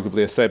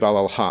arguably, Saif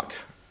al-Haq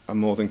are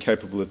more than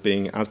capable of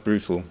being as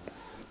brutal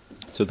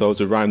to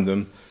those around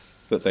them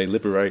that they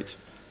liberate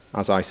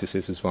as ISIS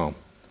is as well.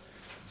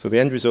 So the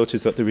end result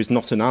is that there is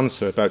not an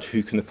answer about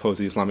who can oppose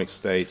the Islamic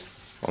State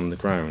on the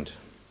ground.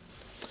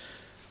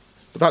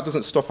 But that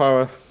doesn't stop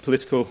our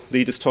political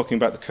leaders talking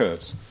about the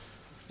Kurds.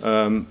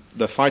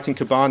 They're fighting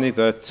Kobani,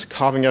 they're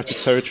carving out a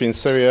territory in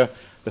Syria.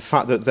 The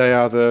fact that they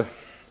are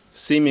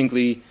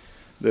seemingly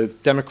the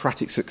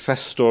democratic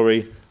success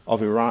story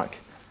of Iraq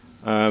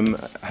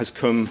has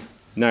come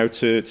now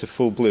to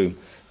full bloom.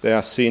 They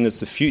are seen as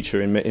the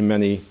future in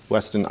many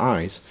Western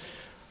eyes.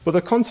 But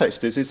the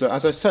context is that,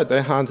 as I said,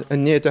 they had a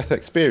near-death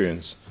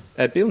experience.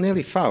 Erbil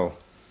nearly fell.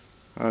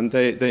 And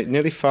they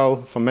nearly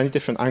fell from many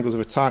different angles of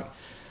attack.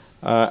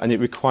 And it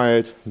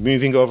required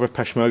moving over a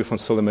Peshmerga from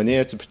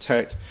Sulaymaniyah to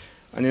protect.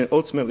 And then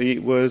ultimately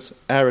it was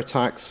air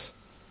attacks,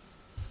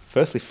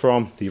 firstly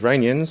from the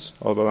Iranians,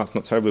 although that's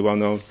not terribly well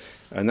known,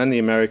 and then the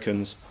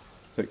Americans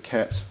that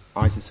kept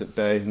ISIS at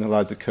bay and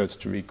allowed the Kurds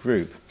to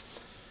regroup.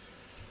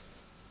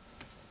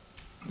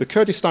 The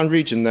Kurdistan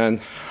region then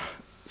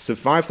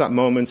survived that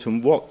moment,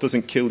 and what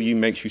doesn't kill you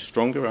makes you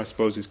stronger, I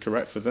suppose is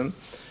correct for them.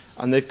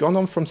 And they've gone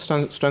on from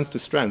strength to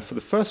strength. For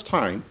the first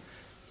time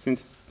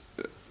since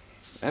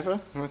ever,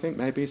 I think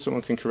maybe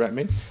someone can correct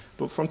me,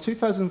 but from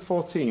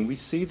 2014 we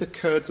see the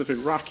Kurds of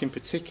Iraq in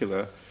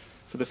particular,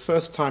 for the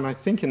first time I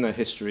think in their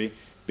history,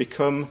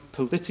 become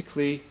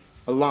politically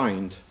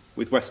aligned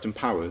with Western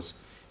powers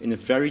in a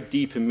very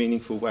deep and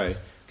meaningful way.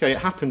 Okay, it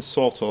happened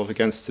sort of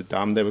against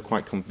Saddam, they were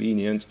quite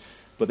convenient,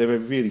 but they were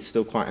really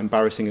still quite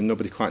embarrassing and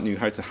nobody quite knew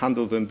how to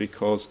handle them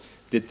because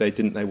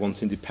didn't they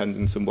want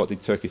independence, and what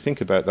did Turkey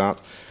think about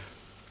that?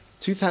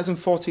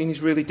 2014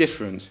 is really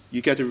different.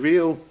 You get a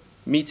real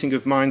meeting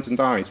of minds and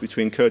eyes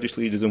between Kurdish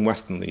leaders and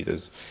Western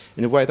leaders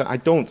in a way that I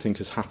don't think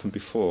has happened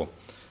before.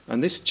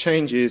 And this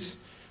changes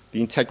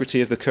the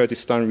integrity of the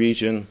Kurdistan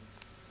region,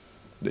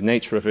 the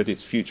nature of it,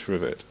 its future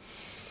of it.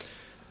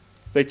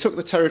 They took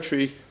the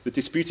territory, the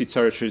disputed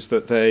territories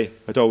that they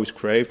had always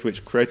craved,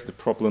 which created the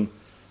problem,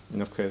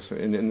 of course,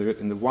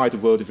 in the wider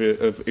world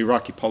of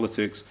Iraqi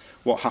politics.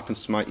 What happens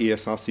to my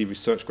ESRC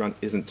research grant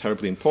isn't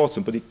terribly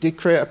important, but it did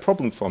create a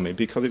problem for me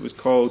because it was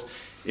called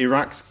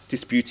Iraq's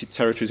Disputed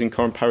Territories in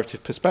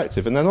Comparative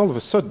Perspective. And then all of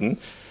a sudden,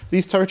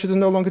 these territories are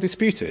no longer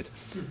disputed.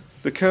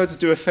 The Kurds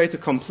do a fait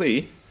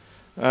accompli,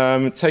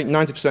 take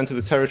 90% of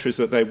the territories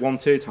that they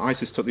wanted,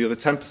 ISIS took the other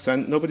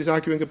 10%, nobody's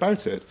arguing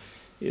about it.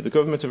 The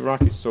government of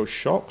Iraq is so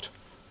shocked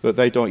that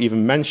they don't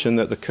even mention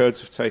that the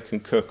Kurds have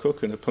taken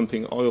Kirkuk and are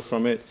pumping oil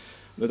from it,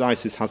 that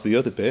ISIS has the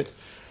other bit.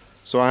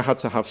 So I had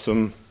to have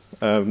some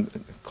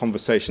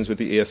conversations with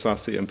the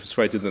ESRC and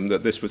persuaded them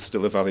that this was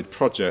still a valid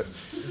project,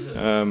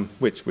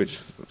 which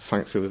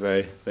thankfully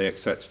they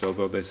accepted,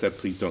 although they said,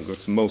 please don't go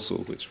to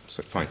Mosul, which I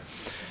said, fine.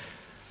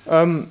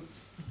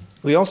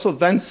 We also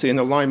then see an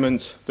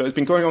alignment that has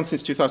been going on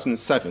since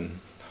 2007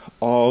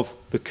 of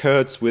the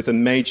Kurds with a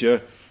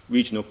major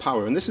regional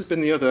power. And this has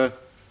been the other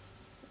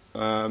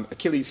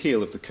Achilles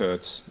heel of the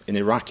Kurds, in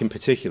Iraq in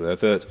particular,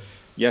 that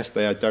yes,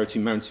 they are doughty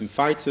mountain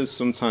fighters,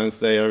 sometimes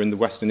they are in the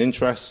Western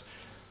interests,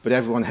 but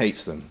everyone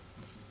hates them,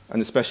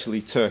 and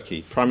especially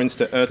Turkey. Prime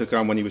Minister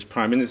Erdogan, when he was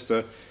Prime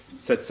Minister,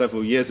 said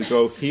several years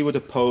ago he would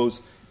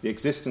oppose the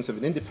existence of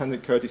an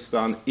independent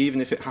Kurdistan even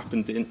if it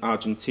happened in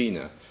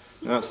Argentina.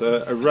 Now, that's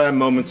a rare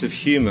moment of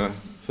humour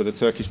for the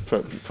Turkish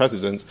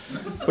president.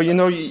 But you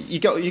know, you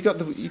got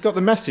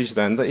the message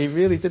then that he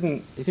really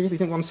didn't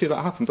want to see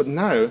that happen. But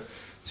now,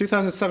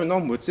 2007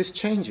 onwards, this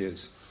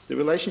changes. The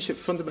relationship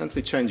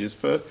fundamentally changes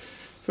for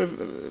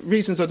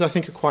reasons that I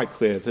think are quite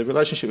clear. The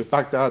relationship with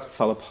Baghdad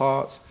fell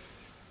apart.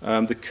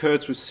 The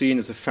Kurds were seen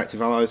as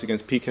effective allies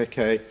against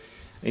PKK.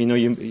 You know,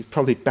 you're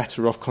probably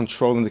better off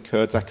controlling the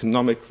Kurds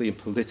economically and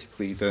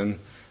politically than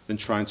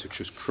trying to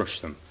just crush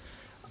them.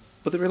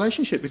 But the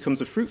relationship becomes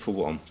a fruitful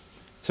one.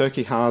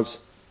 Turkey has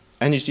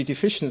energy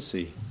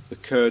deficiency. The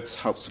Kurds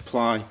help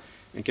supply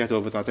and get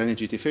over that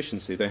energy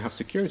deficiency. They have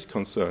security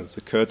concerns.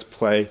 The Kurds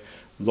play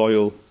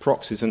loyal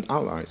proxies and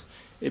allies.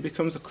 It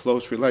becomes a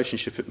close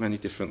relationship at many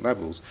different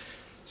levels.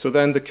 So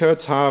then the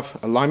Kurds have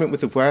alignment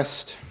with the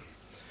West.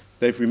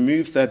 They've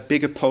removed their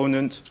big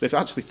opponent. They've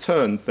actually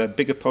turned their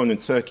big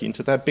opponent, Turkey,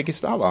 into their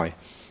biggest ally.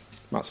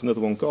 That's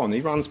another one gone.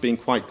 Iran's been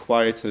quite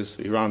quiet, as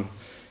Iran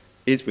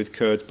is with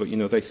Kurds, but you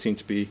know, they seem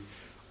to be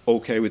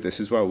okay with this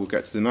as well. We'll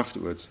get to them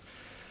afterwards.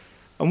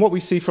 And what we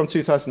see from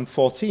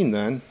 2014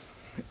 then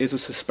is a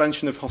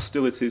suspension of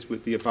hostilities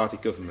with the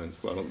Abadi government.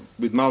 Well,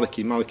 with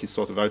Maliki, Maliki's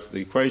sort of out of the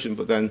equation,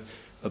 but then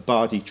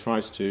Abadi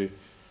tries to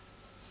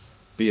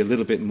be a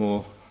little bit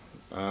more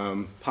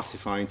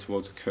pacifying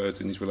towards the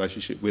Kurds in his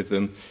relationship with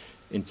them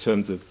in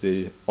terms of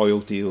the oil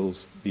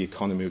deals, the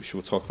economy, which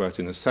we'll talk about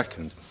in a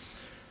second.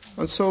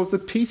 And so the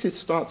pieces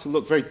start to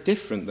look very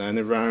different then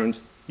around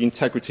the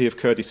integrity of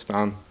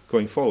Kurdistan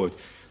going forward.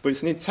 But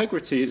it's an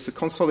integrity, it's a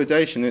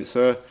consolidation, it's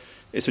a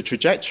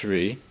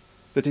trajectory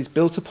that is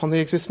built upon the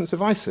existence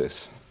of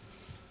ISIS.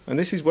 And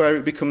this is where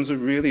it becomes a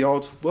really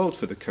odd world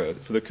for the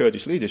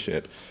Kurdish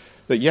leadership.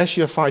 That yes,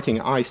 you're fighting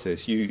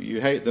ISIS,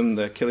 you hate them,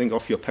 they're killing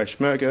off your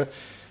Peshmerga,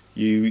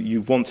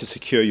 you want to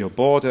secure your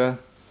border,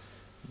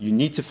 you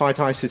need to fight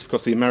ISIS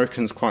because the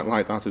Americans quite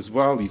like that as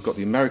well. You've got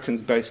the Americans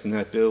based in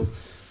their bill.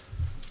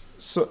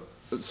 So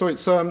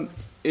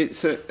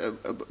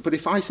but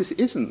if ISIS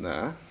isn't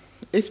there,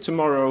 if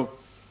tomorrow,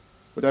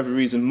 whatever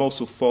reason,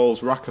 Mosul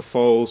falls, Raqqa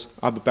falls,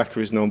 Abu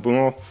Bakr is no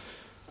more,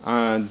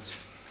 and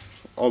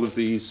all of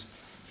these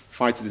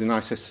fighters in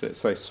ISIS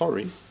say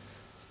sorry,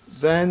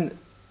 then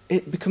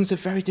it becomes a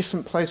very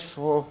different place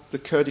for the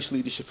Kurdish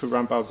leadership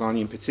around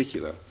Barzani in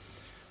particular.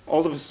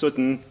 All of a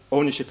sudden,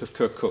 ownership of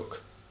Kirkuk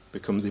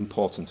becomes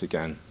important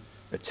again.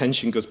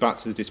 Attention goes back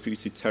to the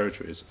disputed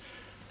territories.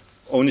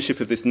 Ownership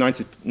of this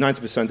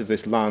 90% of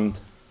this land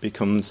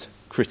becomes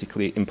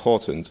critically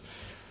important.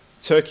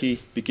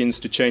 Turkey begins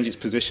to change its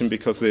position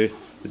because the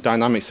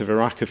dynamics of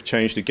Iraq have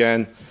changed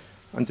again.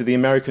 And do the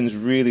Americans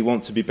really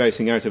want to be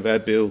basing out of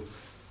Erbil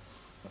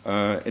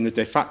in a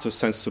de facto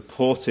sense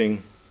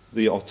supporting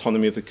the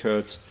autonomy of the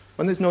Kurds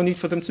when there's no need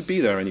for them to be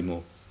there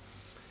anymore?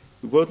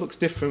 The world looks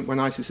different when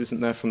ISIS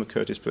isn't there from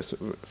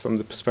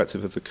the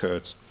perspective of the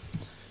Kurds.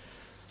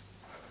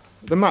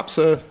 The maps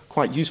are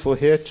quite useful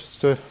here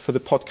just for the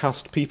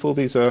podcast people.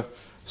 These are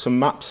some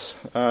maps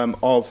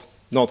of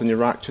northern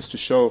Iraq just to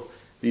show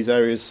these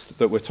areas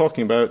that we're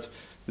talking about.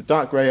 The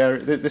dark grey area,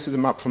 this is a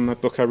map from a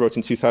book I wrote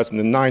in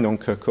 2009 on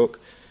Kirkuk.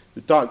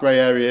 The dark grey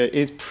area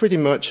is pretty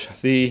much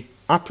the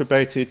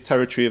approbated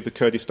territory of the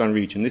Kurdistan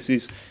region. This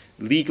is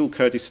legal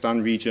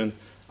Kurdistan region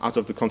as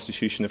of the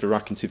Constitution of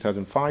Iraq in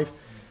 2005.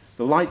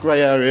 The light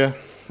grey area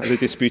are the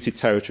disputed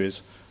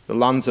territories, the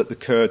lands that the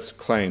Kurds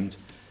claimed.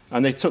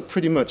 And they took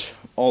pretty much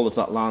all of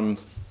that land,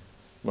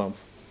 well,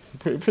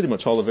 pretty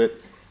much all of it,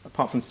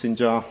 apart from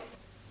Sinjar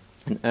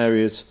and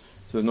areas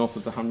to the north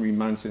of the Hamreen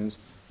Mountains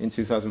in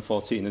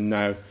 2014. And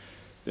now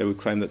they would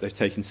claim that they've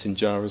taken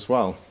Sinjar as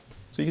well.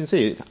 So you can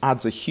see it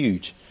adds a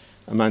huge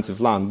amount of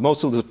land.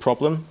 Mosul is a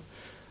problem.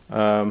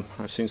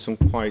 I've seen some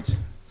quite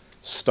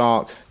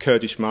stark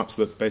Kurdish maps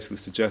that basically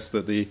suggest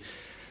that the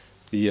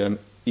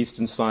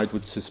eastern side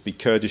would just be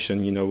Kurdish,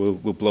 and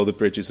we'll blow the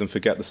bridges and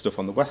forget the stuff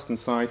on the western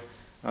side.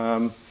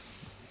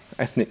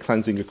 Ethnic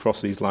cleansing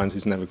across these lines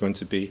is never going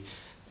to be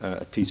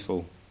a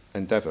peaceful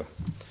endeavour.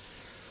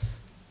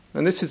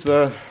 And this is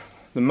the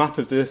map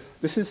of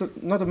this is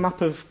not a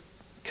map of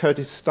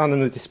Kurdistan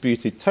and the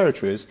disputed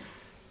territories.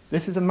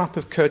 This is a map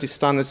of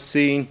Kurdistan as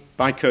seen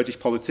by Kurdish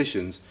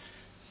politicians.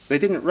 They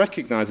didn't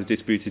recognise the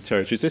disputed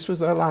territories. This was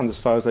their land as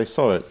far as they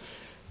saw it.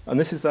 And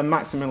this is their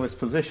maximalist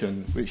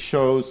position, which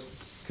shows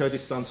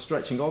Kurdistan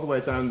stretching all the way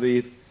down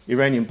the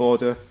Iranian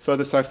border,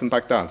 further south than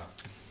Baghdad.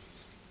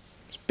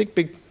 It's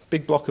a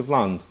big block of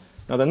land.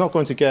 Now, they're not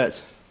going to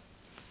get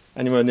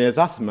anywhere near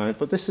that amount,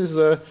 but this is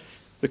the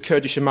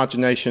Kurdish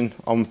imagination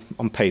on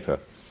paper.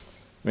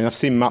 I mean, I've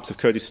seen maps of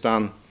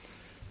Kurdistan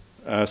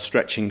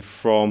stretching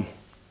from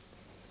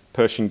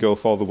Persian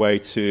Gulf all the way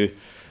to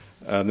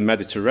the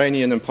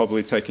Mediterranean, and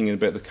probably taking in a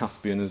bit of the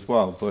Caspian as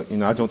well. But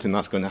I don't think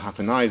that's going to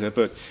happen either.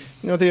 But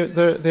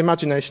the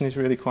imagination is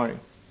really quite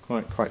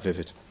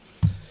vivid.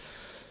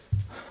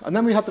 And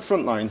then we had the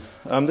front line.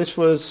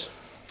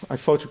 I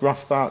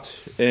photographed that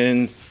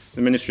in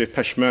the Ministry of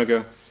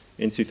Peshmerga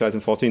in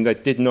 2014. They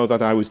did know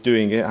that I was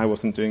doing it. I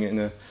wasn't doing it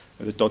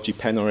with a dodgy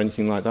pen or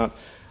anything like that.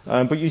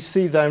 But you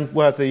see then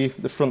where the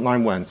front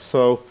line went.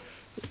 So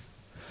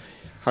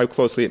how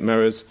closely it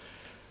mirrors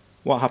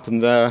what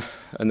happened there,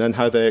 and then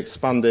how they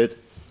expanded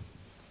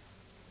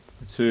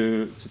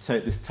to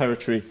take this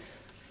territory.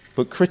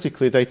 But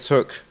critically, they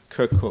took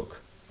Kirkuk.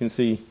 You can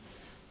see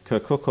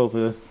Kirkuk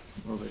over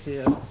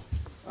here,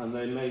 and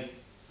they made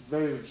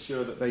very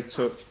sure that they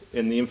took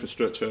in the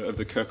infrastructure of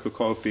the Kirkuk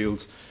oil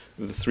fields,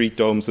 the 3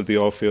 domes of the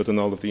oil field and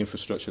all of the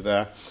infrastructure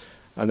there.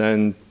 And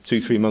then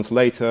 2-3 months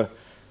later,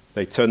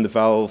 they turned the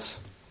valves,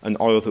 and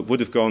oil that would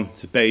have gone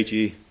to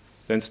Beji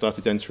then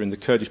started entering the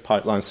Kurdish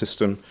pipeline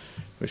system,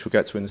 which we'll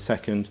get to in a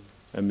second,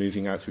 and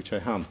moving out through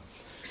Ceyhan.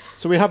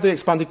 So we have the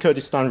expanded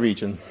Kurdistan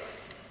region.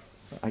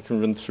 I can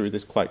run through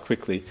this quite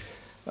quickly.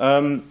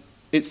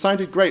 It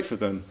sounded great for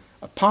them,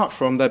 apart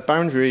from their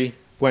boundary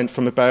went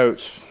from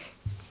about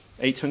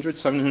 800,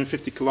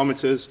 750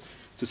 kilometers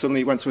to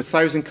suddenly it went to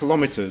 1,000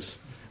 kilometers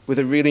with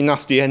a really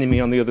nasty enemy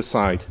on the other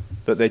side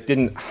that they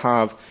didn't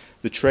have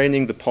the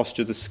training, the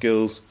posture, the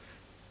skills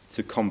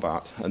to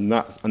combat. And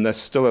they're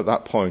still at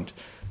that point.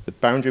 The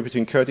boundary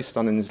between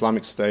Kurdistan and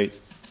Islamic State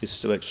is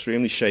still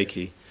extremely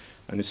shaky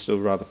and is still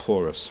rather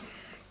porous.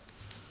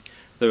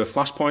 There are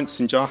flashpoints,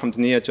 Sinjar,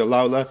 Hamdaniya,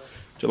 Jalala.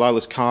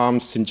 Jalala's calm.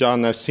 Sinjar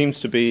now seems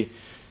to be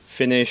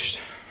finished.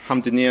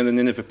 Hamdaniya, the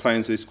Nineveh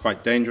Plains, is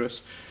quite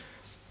dangerous.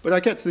 But I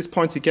get to this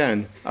point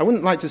again. I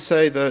wouldn't like to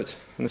say that,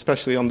 and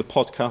especially on the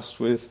podcast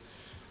with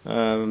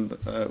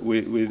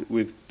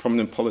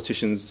prominent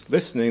politicians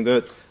listening,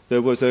 that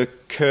there was a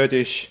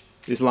Kurdish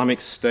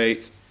Islamic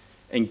State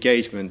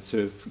engagement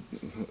to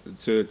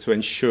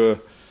ensure,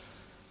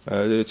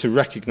 to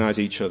recognize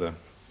each other.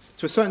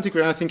 To a certain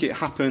degree, I think it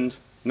happened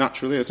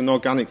naturally as an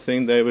organic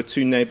thing. There were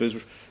 2 neighbors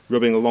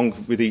rubbing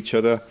along with each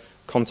other.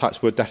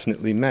 Contacts were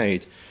definitely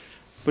made.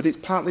 But it's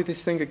partly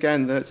this thing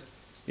again that,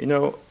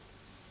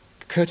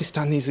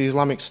 Kurdistan needs the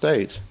Islamic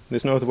State.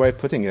 There's no other way of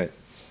putting it.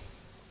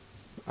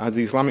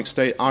 The Islamic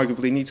State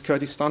arguably needs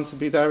Kurdistan to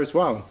be there as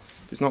well.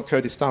 If it's not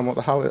Kurdistan, what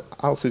the hell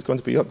else is going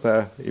to be up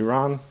there?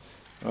 Iran,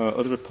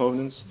 other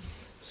opponents.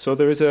 So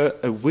there is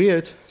a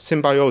weird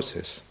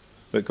symbiosis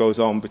that goes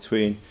on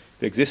between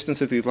the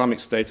existence of the Islamic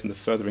State and the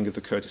furthering of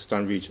the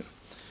Kurdistan region.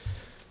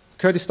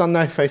 Kurdistan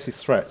now faces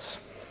threats.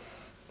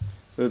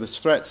 There are the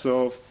threats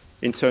of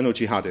internal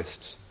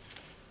jihadists.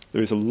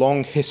 There is a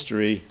long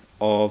history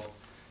of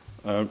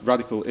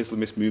radical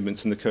Islamist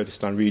movements in the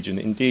Kurdistan region.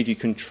 Indeed, you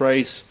can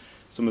trace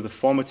some of the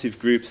formative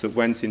groups that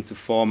went into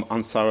form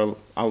Ansar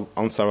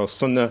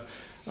al-Sunnah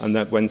and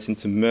that went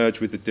into merge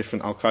with the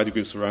different al-Qaeda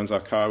groups around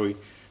Zarqawi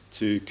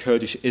to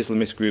Kurdish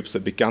Islamist groups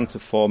that began to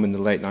form in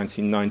the late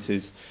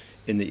 1990s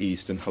in the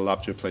east, and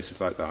Halabja,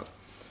 places like that.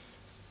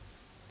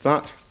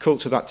 That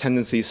culture, that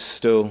tendency is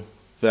still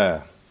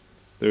there.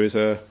 There is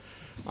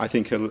I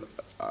think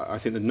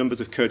the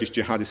numbers of Kurdish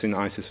jihadists in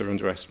ISIS are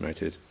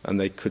underestimated, and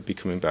they could be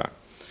coming back.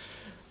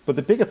 But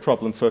the bigger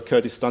problem for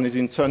Kurdistan is the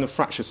internal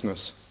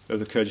fractiousness of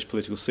the Kurdish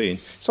political scene.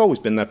 It's always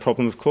been their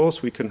problem, of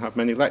course. We can have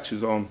many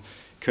lectures on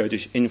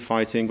Kurdish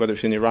infighting, whether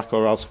it's in Iraq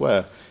or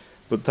elsewhere.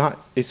 But that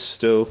is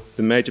still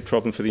the major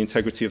problem for the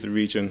integrity of the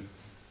region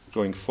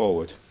going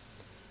forward.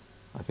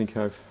 I think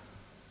I've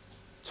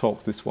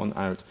talked this one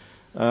out.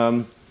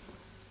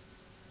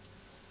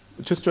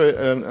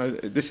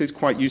 This is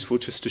quite useful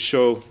just to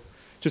show,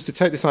 just to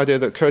take this idea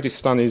that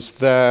Kurdistan is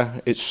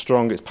there, it's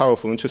strong, it's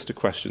powerful, and just to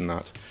question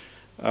that.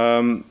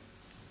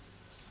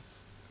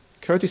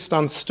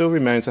 Kurdistan still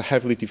remains a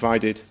heavily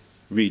divided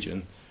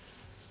region.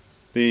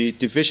 The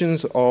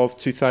divisions of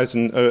the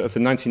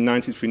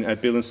 1990s between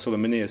Erbil and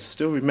Sulaymaniyah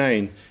still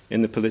remain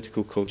in the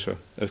political culture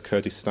of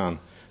Kurdistan.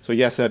 So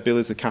yes, Erbil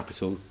is the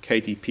capital,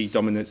 KDP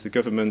dominates the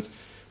government,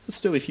 but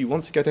still if you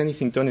want to get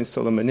anything done in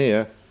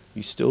Sulaymaniyah,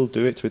 you still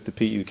do it with the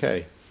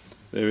PUK.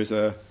 There is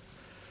a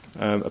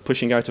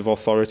pushing out of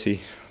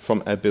authority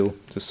from Erbil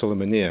to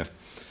Sulaymaniyah.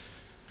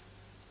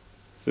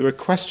 There are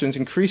questions,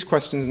 increased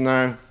questions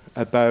now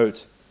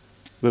about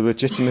the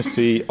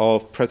legitimacy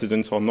of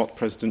President or not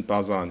President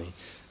Barzani.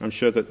 I'm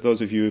sure that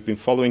those of you who have been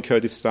following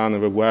Kurdistan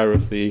are aware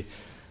of the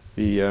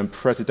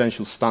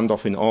presidential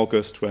standoff in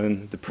August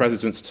when the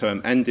president's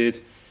term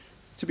ended.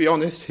 To be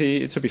honest,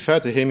 to be fair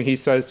to him, he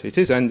said, it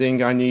is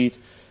ending, I need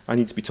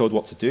to be told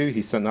what to do.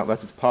 He sent that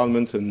letter to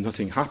Parliament and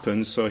nothing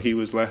happened, so he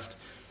was left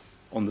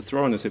on the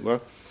throne, as it were.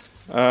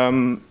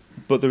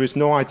 But there is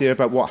no idea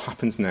about what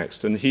happens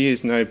next, and he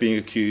is now being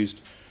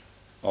accused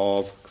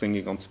of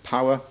clinging on to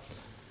power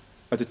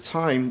at a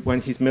time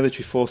when his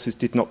military forces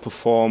did not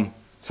perform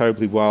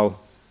terribly well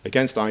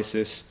against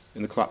ISIS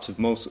in the collapse of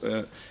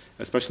Mosul,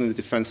 especially in the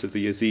defense of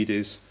the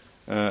Yazidis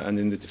and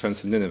in the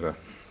defense of Nineveh.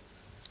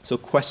 So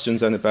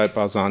questions then about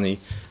Barzani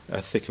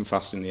are thick and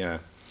fast in the air.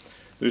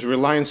 There is a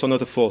reliance on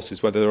other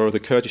forces, whether they're the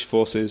Kurdish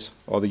forces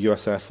or the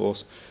US Air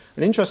Force.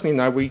 And interestingly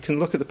now, we can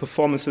look at the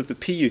performance of the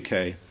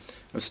PUK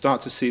and start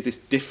to see this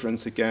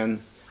difference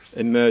again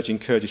emerge in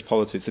Kurdish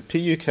politics. The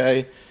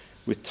PUK,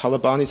 with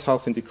Taliban's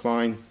health in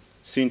decline,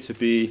 seem to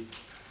be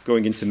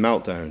going into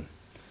meltdown.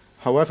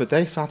 However,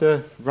 they've had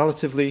a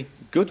relatively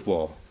good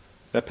war.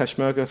 Their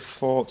Peshmerga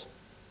fought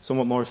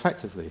somewhat more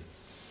effectively.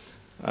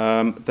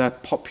 Their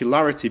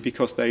popularity,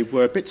 because they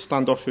were a bit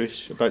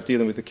standoffish about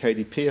dealing with the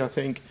KDP, I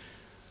think,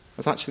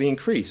 has actually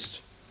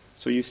increased.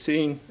 So you've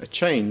seen a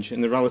change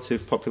in the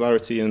relative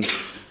popularity and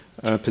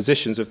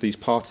positions of these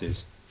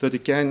parties. That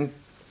again,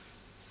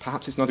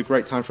 perhaps it's not a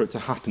great time for it to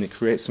happen. It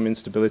creates some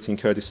instability in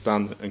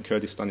Kurdistan, and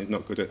Kurdistan is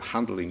not good at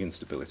handling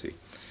instability.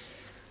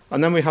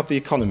 And then we have the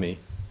economy.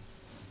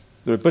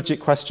 There are budget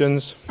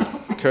questions.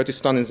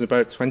 Kurdistan is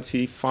about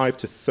 $25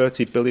 to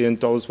 $30 billion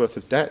worth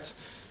of debt,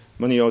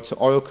 money owed to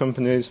oil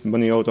companies,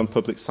 money owed on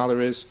public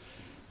salaries,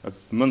 a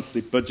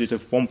monthly budget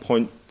of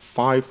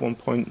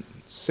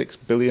 1.6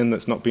 billion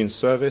that's not being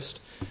serviced.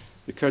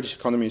 The Kurdish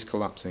economy is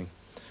collapsing.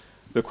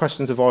 There are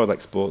questions of oil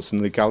exports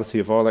and legality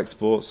of oil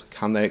exports.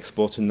 Can they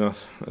export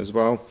enough as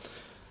well?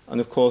 And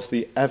of course,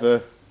 the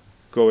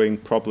ever-going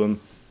problem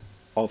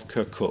of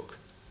Kirkuk,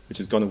 which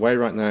has gone away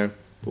right now,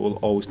 but will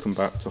always come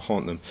back to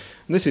haunt them.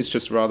 And this is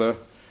just rather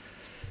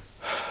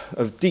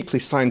a deeply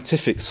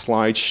scientific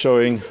slide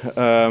showing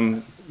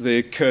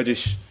the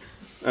Kurdish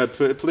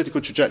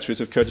political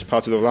trajectories of Kurdish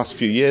parties over the last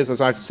few years,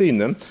 as I've seen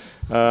them.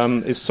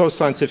 It's so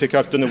scientific,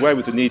 I've done away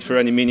with the need for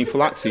any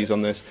meaningful axes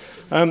on this.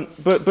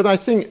 But I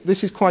think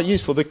this is quite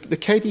useful. The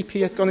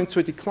KDP has gone into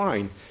a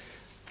decline.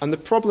 And the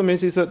problem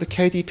is that the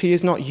KDP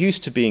is not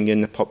used to being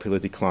in a popular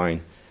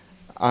decline.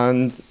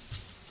 And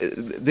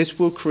this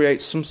will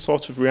create some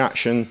sort of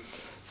reaction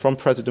from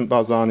President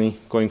Barzani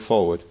going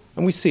forward.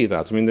 And we see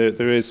that. I mean,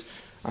 there is,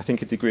 I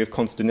think, a degree of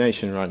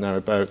consternation right now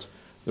about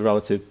the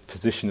relative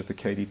position of the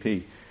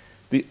KDP.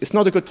 It's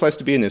not a good place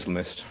to be an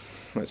Islamist,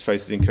 let's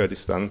face it, in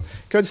Kurdistan.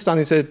 Kurdistan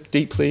is a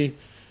deeply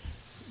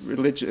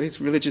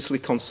religiously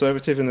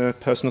conservative in a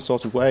personal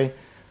sort of way.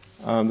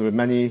 There are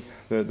many,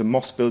 the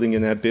mosque building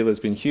in Erbil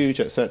has been huge,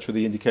 etc.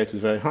 The indicator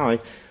is very high.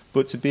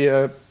 But to be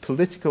a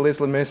political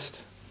Islamist,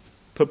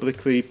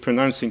 publicly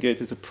pronouncing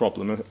it is a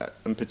problem,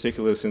 in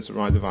particular since the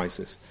rise of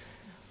ISIS.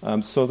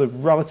 So the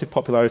relative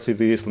popularity of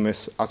the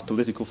Islamists as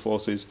political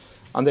forces,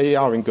 and they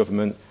are in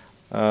government,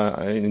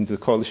 in the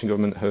coalition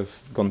government, have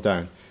gone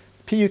down.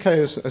 PUK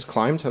has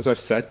climbed, as I've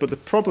said, but the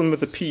problem with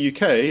the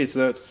PUK is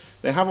that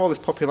they have all this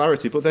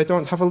popularity, but they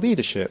don't have a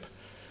leadership.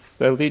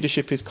 Their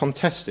leadership is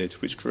contested,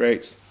 which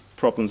creates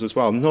problems as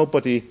well.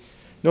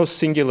 No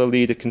singular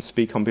leader can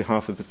speak on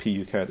behalf of the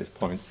PUK at this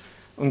point.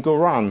 And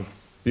Goran,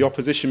 the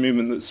opposition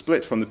movement that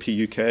split from the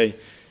PUK,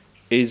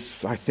 is,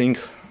 I think,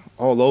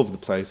 all over the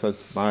place,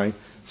 as my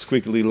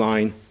squiggly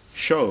line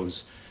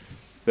shows.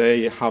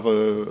 They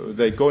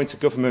go into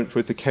government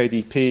with the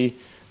KDP,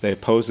 they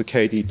oppose the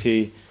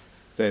KDP,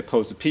 they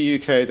oppose the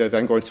PUK, they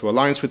then go into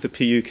alliance with the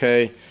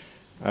PUK,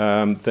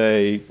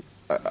 they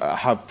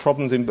have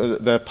problems in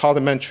their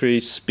parliamentary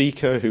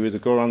speaker, who is a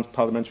Goran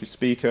parliamentary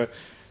speaker,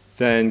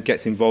 then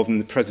gets involved in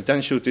the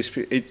presidential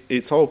dispute.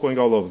 It's all going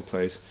all over the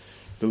place.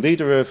 The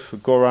leader of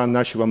Goran,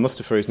 Nashwan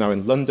Mustafa, is now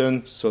in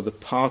London, so the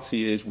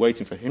party is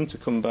waiting for him to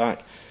come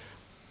back.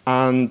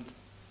 And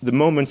the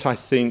moment, I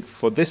think,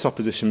 for this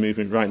opposition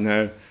movement right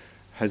now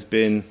has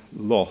been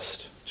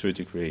lost to a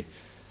degree.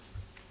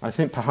 I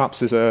think perhaps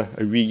there's a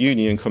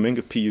reunion coming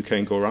of PUK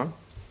and Goran,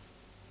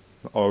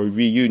 or a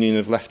reunion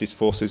of leftist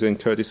forces in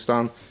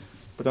Kurdistan.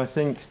 But I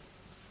think,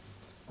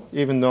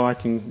 even though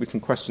we can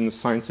question the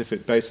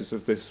scientific basis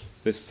of this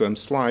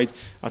slide,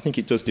 I think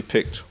it does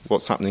depict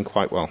what's happening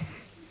quite well.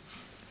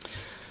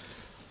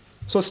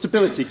 So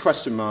stability,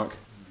 question mark.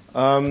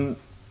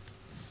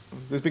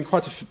 There's been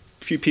quite a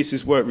few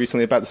pieces of work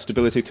recently about the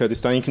stability of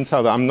Kurdistan. You can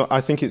tell that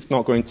I think it's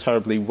not going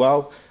terribly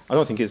well. I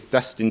don't think it's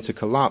destined to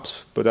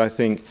collapse, but I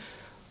think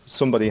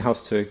somebody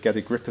has to get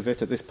a grip of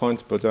it at this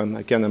point. But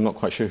again, I'm not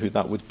quite sure who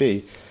that would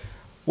be.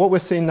 What we're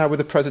seeing now with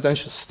the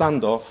presidential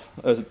standoff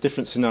are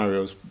different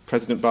scenarios.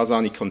 President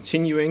Barzani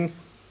continuing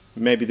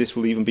Maybe this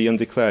will even be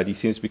undeclared. He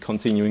seems to be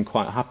continuing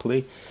quite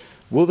happily.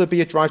 Will there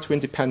be a drive to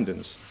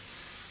independence?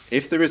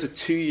 If there is a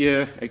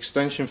 2-year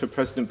extension for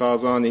President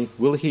Barzani,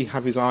 will he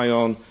have his eye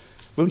on,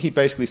 will he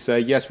basically say,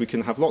 yes, we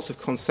can have lots of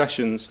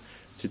concessions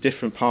to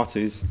different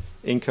parties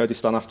in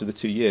Kurdistan after the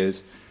 2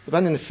 years, but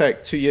then in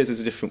effect, 2 years is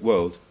a different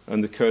world,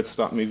 and the Kurds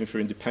start moving for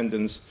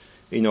independence.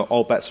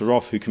 All bets are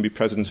off who can be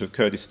president of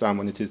Kurdistan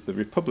when it is the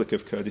Republic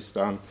of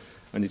Kurdistan,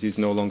 and it is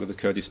no longer the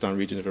Kurdistan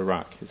region of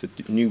Iraq. It's a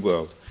new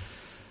world.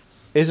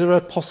 Is there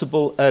a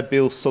possible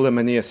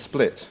Erbil-Sulaymaniyah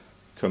split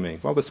coming?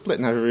 Well, the split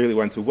never really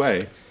went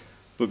away.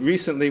 But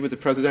recently, with the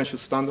presidential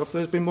standoff,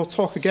 there's been more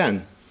talk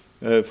again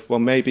of, well,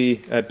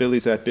 maybe Erbil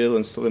is Erbil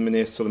and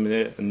Sulaymaniyah is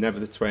Sulaymaniyah, and never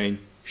the twain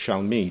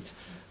shall meet.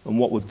 And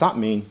what would that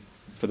mean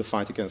for the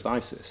fight against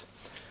ISIS?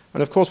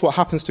 And of course, what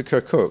happens to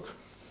Kirkuk?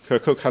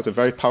 Kirkuk has a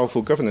very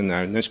powerful governor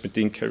now,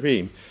 Najmuddin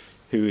Karim,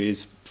 who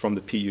is from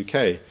the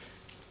PUK.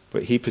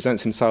 But he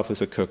presents himself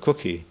as a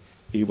Kirkuki.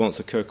 He wants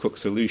a Kirkuk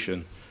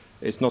solution.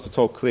 It's not at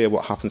all clear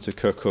what happens to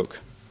Kirkuk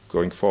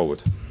going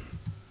forward.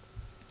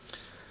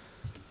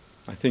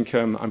 I think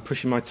I'm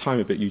pushing my time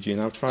a bit,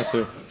 Eugene. I'll try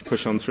to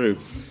push on through.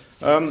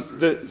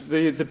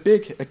 The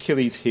big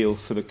Achilles heel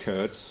for the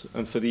Kurds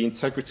and for the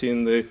integrity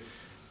and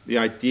the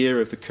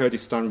idea of the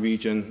Kurdistan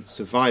region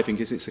surviving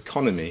is its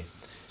economy.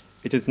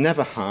 It has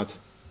never had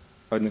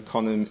an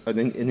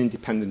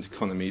independent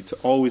economy. It's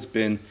always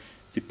been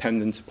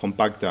dependent upon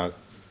Baghdad,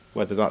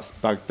 whether that's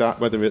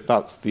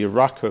the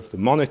Iraq of the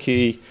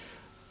monarchy,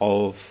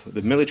 of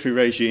the military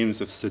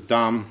regimes of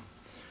Saddam,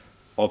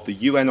 of the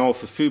UN All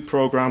for Food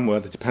program, where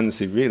the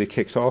dependency really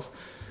kicked off,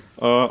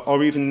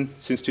 or even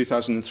since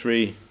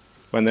 2003,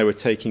 when they were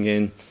taking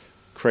in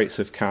crates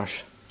of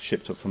cash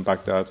shipped up from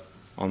Baghdad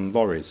on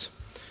lorries.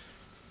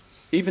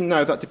 Even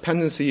now, that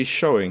dependency is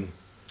showing.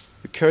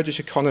 The Kurdish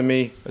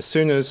economy, as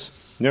soon as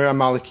Nur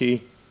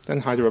al-Maliki,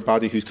 then Haider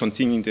Abadi, who's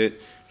continued it,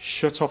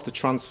 shut off the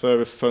transfer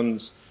of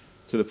funds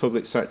to the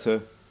public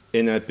sector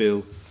in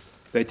Erbil,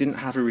 they didn't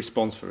have a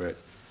response for it.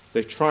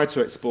 They've tried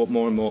to export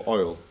more and more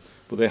oil,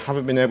 but they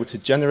haven't been able to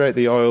generate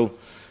the oil,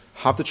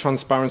 have the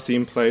transparency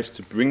in place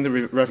to bring the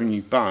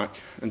revenue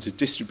back and to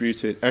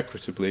distribute it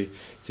equitably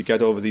to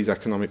get over these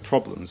economic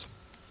problems.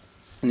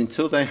 And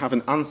until they have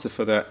an answer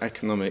for their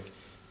economic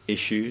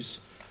issues,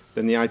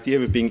 then the idea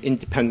of being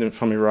independent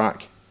from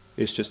Iraq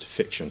is just a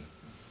fiction.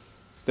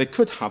 They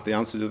could have the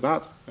answer to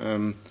that.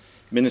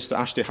 Minister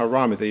Ashti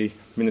Harami, the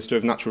Minister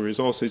of Natural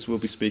Resources, will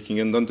be speaking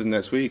in London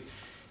next week.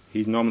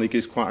 He normally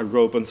gives quite a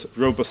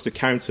robust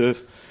account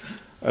of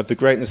the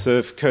greatness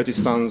of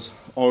Kurdistan's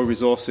oil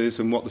resources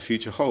and what the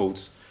future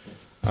holds.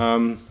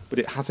 But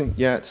it hasn't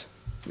yet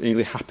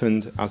really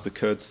happened as the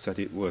Kurds said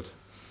it would.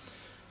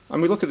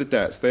 And we look at the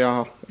debts. They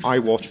are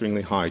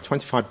eye-wateringly high,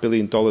 $25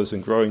 billion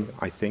and growing,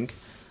 I think.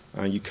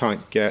 You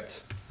can't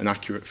get an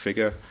accurate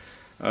figure.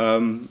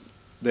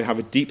 They have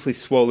a deeply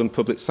swollen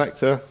public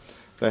sector.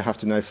 They have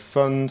to now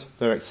fund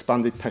their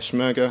expanded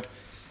Peshmerga.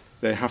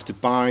 They have to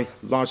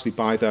largely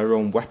buy their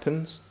own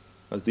weapons,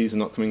 as these are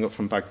not coming up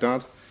from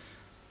Baghdad.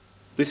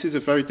 This is a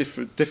very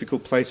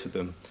difficult place for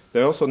them.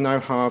 They also now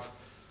have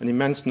an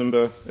immense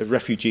number of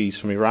refugees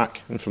from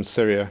Iraq and from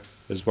Syria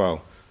as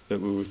well that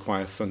will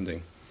require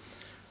funding.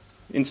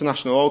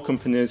 International oil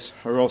companies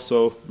are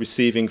also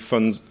receiving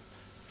funds.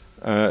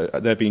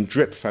 They're being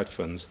drip-fed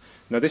funds.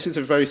 Now, this is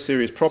a very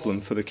serious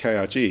problem for the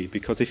KRG,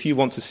 because if you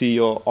want to see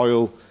your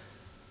oil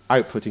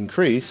output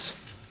increase,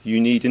 you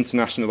need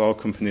international oil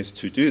companies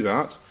to do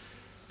that.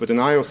 But an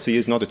IOC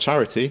is not a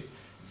charity.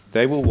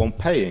 They will want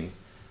paying.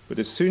 But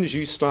as soon as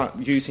you start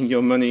using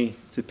your money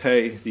to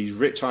pay these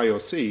rich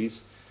IOCs,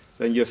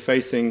 then you're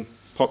facing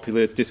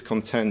popular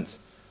discontent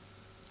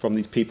from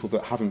these people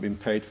that haven't been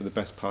paid for the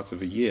best part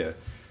of a year.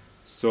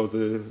 So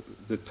the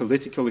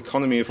political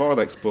economy of oil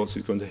exports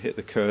is going to hit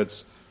the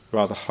Kurds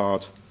rather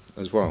hard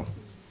as well.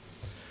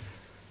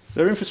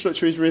 Their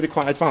infrastructure is really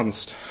quite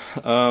advanced.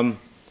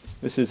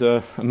 This is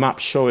a map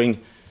showing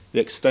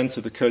the extent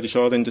of the Kurdish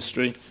oil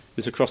industry.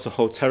 It's across the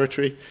whole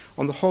territory.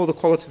 On the whole, the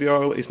quality of the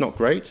oil is not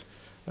great.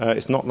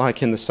 It's not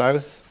like in the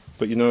south,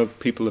 but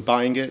people are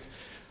buying it.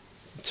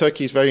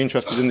 Turkey is very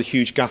interested in the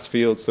huge gas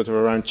fields that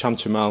are around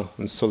Chamchamal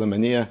and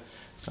Sulaymaniyah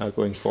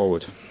going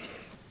forward.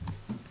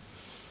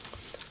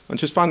 And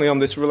just finally on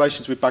this,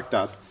 relations with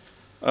Baghdad.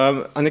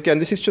 And again,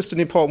 this is just an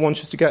important one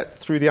just to get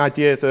through the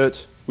idea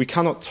that we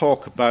cannot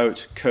talk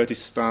about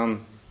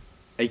Kurdistan,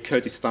 a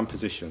Kurdistan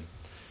position.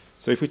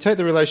 So if we take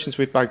the relations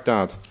with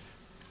Baghdad,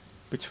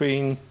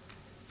 between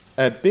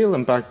Erbil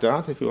and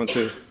Baghdad, if we want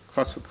to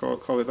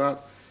call it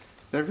that,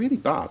 they're really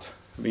bad.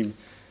 I mean,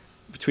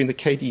 between the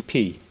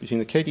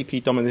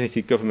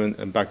KDP-dominated government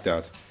and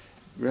Baghdad,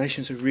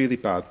 relations are really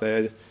bad.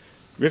 They're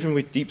riven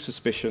with deep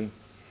suspicion,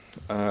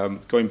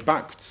 going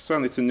back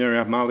certainly to Nur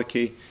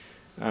al-Maliki,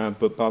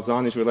 but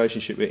Barzani's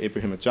relationship with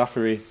Ibrahim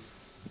al-Jafari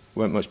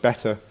weren't much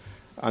better.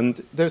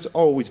 And there's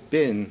always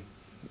been,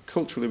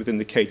 culturally within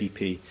the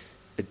KDP,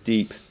 a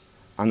deep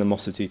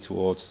animosity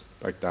towards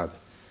Baghdad.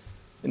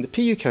 In the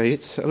PUK,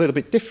 it's a little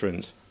bit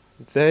different.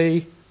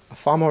 They are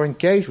far more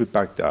engaged with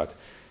Baghdad.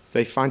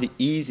 they find it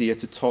easier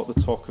to talk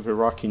the talk of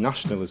Iraqi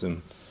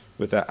nationalism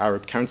with their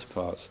Arab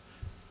counterparts.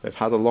 They've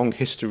had a long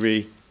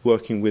history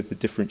working with the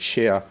different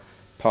Shia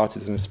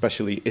parties, and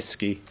especially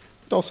ISKI,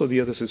 but also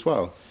the others as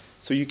well.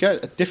 So you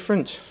get a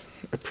different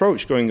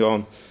approach going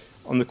on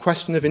the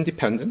question of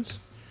independence.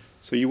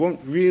 So you won't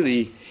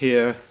really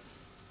hear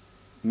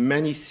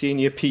many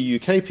senior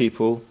PUK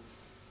people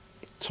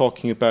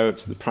talking about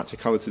the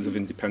practicalities of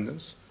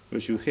independence,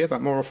 whereas you'll hear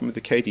that more often with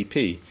the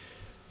KDP.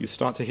 You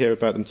start to hear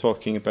about them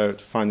talking about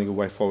finding a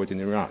way forward in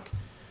Iraq.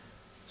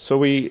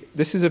 So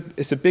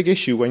it's a big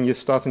issue when you're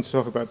starting to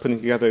talk about putting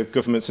together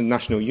governments and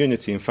national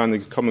unity and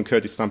finding a common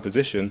Kurdistan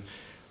position,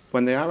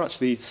 when they are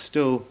actually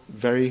still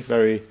very,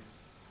 very,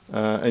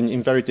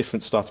 in very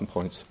different starting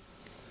points.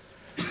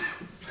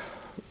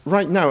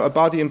 Right now,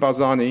 Abadi and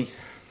Barzani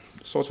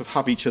sort of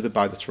have each other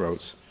by the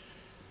throat.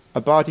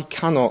 Abadi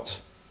cannot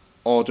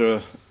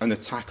order an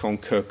attack on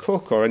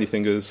Kirkuk or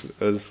anything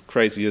as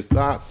crazy as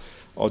that,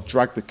 or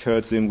drag the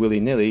Kurds in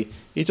willy-nilly.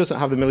 He doesn't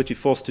have the military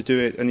force to do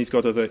it, and he's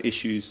got other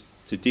issues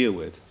to deal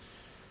with.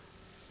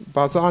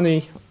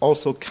 Barzani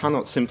also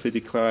cannot simply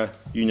declare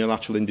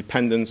unilateral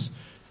independence,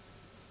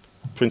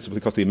 principally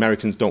because the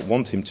Americans don't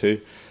want him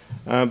to,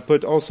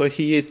 but also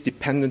he is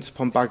dependent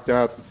upon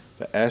Baghdad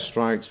for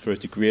airstrikes, for a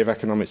degree of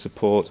economic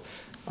support,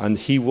 and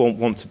he won't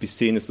want to be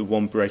seen as the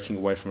one breaking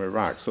away from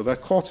Iraq. So they're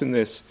caught in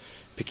this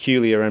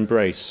peculiar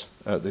embrace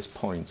at this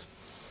point.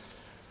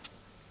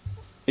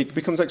 It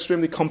becomes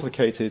extremely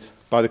complicated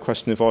by the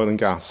question of oil and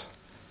gas.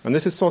 And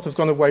this has sort of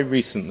gone away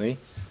recently,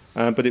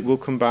 but it will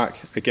come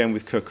back again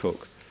with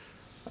Kirkuk.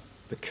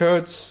 The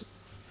Kurds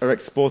are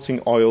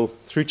exporting oil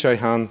through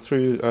Ceyhan,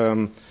 through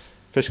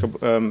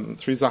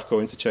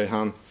Zako into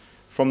Ceyhan,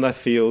 from their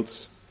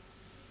fields,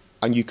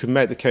 and you can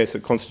make the case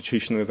that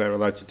constitutionally they're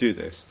allowed to do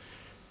this.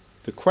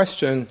 The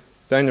question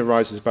then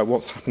arises about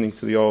what's happening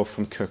to the oil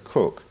from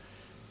Kirkuk,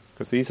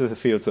 because these are the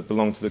fields that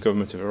belong to the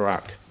government of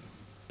Iraq,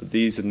 but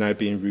these are now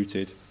being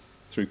routed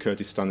through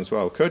Kurdistan as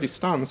well.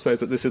 Kurdistan says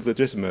that this is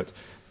legitimate.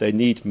 They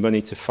need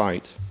money to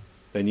fight.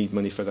 They need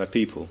money for their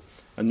people.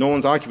 And no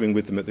one's arguing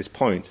with them at this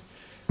point.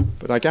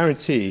 But I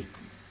guarantee,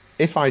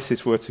 if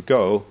ISIS were to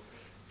go,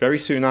 very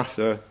soon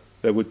after,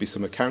 there would be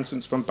some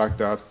accountants from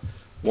Baghdad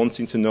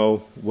wanting to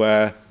know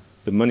where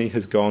the money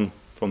has gone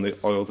from the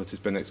oil that has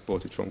been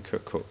exported from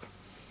Kirkuk.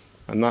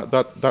 And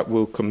that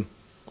will come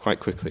quite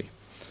quickly.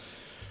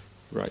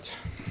 Right.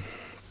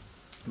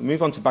 We'll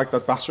move on to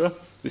Baghdad Basra.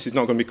 This is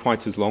not going to be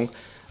quite as long.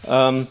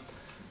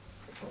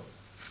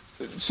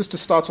 Just to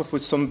start off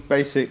with some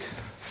basic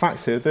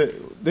facts here.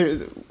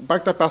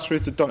 Baghdad Basra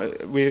is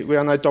we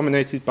are now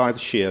dominated by the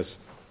Shias.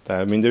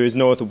 I mean, there is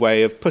no other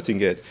way of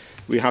putting it.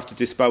 We have to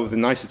dispel with the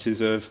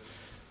niceties of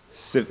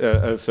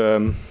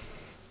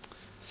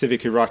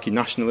civic Iraqi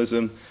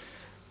nationalism,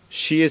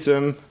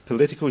 Shiism,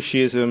 political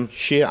Shiism,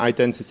 Shia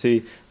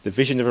identity, the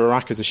vision of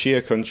Iraq as a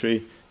Shia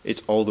country.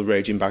 It's all the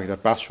rage in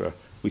Baghdad Basra.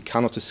 We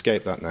cannot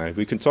escape that now.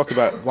 We can talk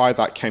about why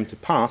that came to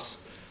pass.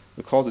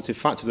 The causative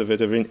factors of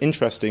it are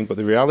interesting, but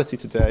the reality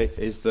today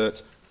is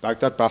that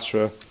Baghdad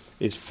Basra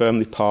is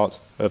firmly part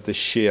of the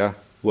Shia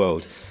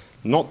world.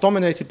 Not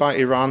dominated by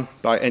Iran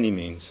by any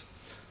means.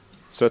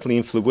 Certainly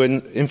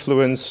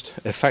influenced,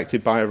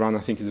 affected by Iran, I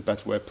think is a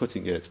better way of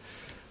putting it.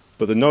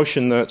 But the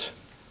notion that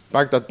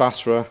Baghdad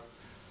Basra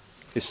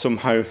is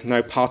somehow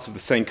now part of the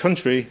same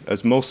country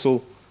as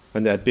Mosul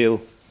and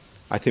Erbil,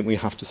 I think we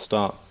have to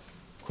start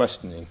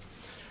questioning.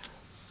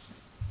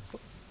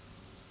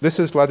 This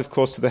has led, of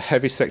course, to the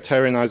heavy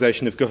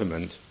sectarianization of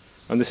government.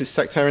 And this is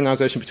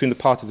sectarianization between the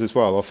parties as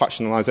well, or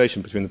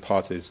factionalization between the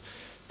parties.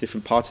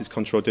 Different parties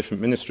control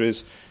different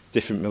ministries,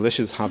 different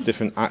militias have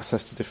different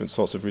access to different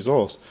sorts of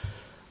resource.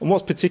 And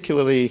what's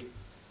particularly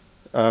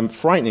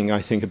frightening,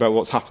 I think, about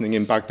what's happening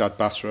in Baghdad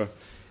Basra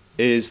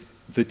is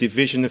the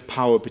division of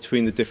power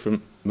between the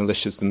different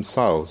militias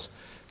themselves.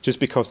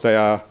 Just because they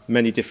are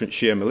many different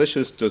Shia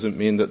militias doesn't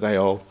mean that they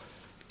all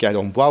get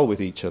on well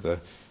with each other.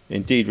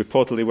 Indeed,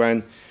 reportedly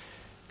when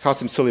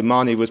Qasim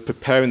Soleimani was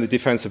preparing the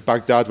defense of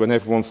Baghdad, when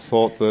everyone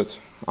thought that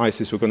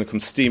ISIS were going to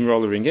come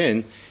steamrolling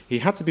in, he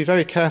had to be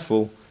very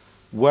careful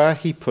where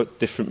he put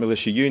different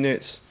militia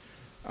units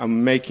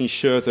and making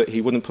sure that he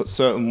wouldn't put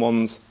certain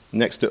ones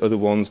next to other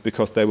ones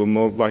because they were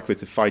more likely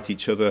to fight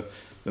each other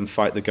than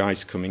fight the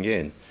guys coming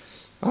in.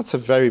 That's a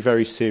very,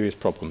 very serious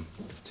problem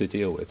to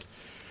deal with.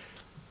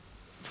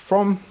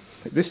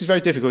 This is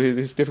very difficult.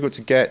 It's difficult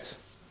to get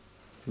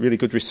really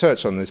good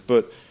research on this,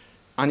 but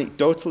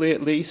anecdotally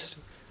at least,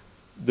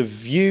 the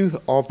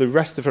view of the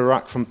rest of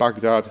Iraq from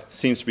Baghdad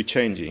seems to be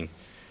changing.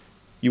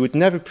 You would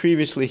never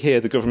previously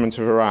hear the government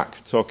of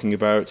Iraq talking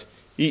about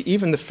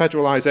even the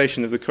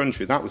federalization of the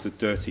country. That was a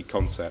dirty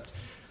concept.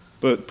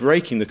 But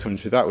breaking the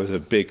country, that was a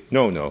big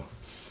no-no.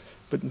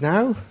 But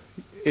now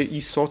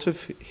you sort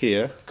of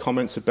hear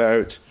comments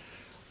about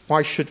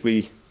why should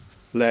we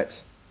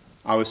let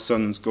our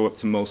sons go up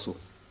to Mosul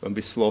and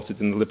be slaughtered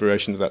in the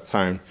liberation of that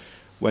town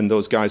when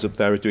those guys up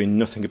there are doing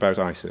nothing about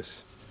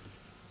ISIS?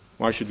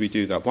 Why should we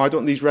do that? Why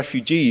don't these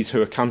refugees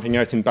who are camping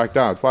out in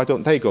Baghdad, why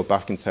don't they go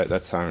back and take their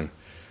town?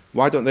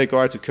 Why don't they go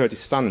out of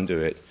Kurdistan and do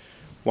it?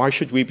 Why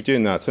should we be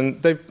doing that?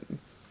 And they've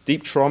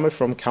deep trauma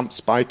from Camp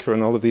Speicher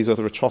and all of these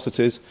other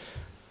atrocities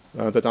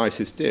that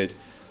ISIS did.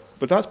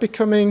 But that's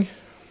becoming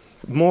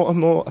more and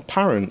more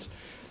apparent.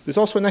 There's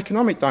also an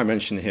economic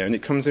dimension here, and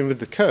it comes in with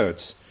the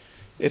Kurds.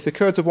 If the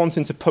Kurds are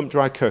wanting to pump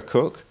dry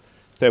Kirkuk,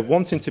 they're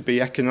wanting to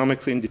be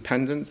economically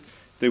independent,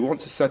 they want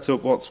to set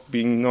up what's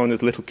being known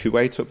as Little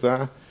Kuwait up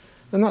there,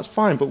 then that's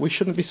fine, but we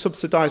shouldn't be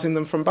subsidizing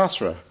them from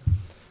Basra.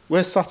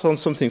 We're sat on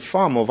something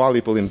far more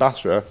valuable in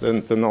Basra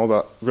than all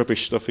that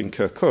rubbish stuff in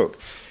Kirkuk.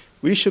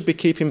 We should be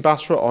keeping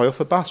Basra oil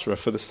for Basra,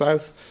 for the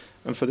south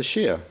and for the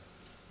Shia.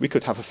 We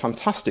could have a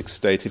fantastic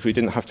state if we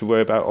didn't have to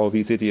worry about all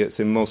these idiots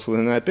in Mosul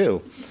and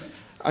Erbil.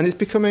 And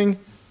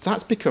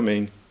that's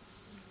becoming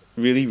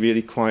really,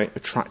 really quite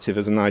attractive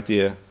as an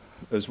idea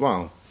as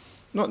well.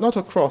 Not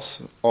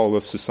across all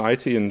of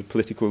society and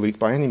political elites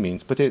by any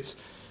means, but it's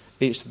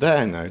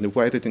there now in a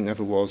way that it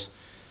never was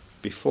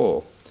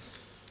before.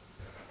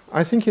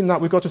 I think in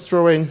that we've got to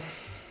throw in,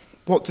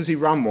 what does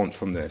Iran want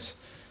from this?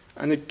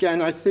 And again,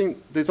 I think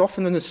there's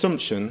often an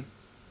assumption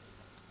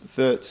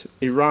that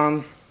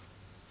Iran,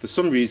 for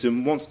some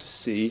reason, wants to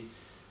see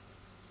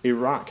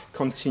Iraq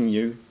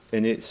continue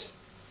in its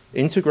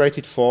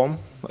integrated form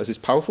as its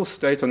powerful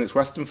state on its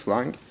western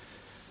flank,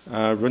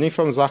 running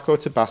from Zakho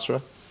to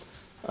Basra,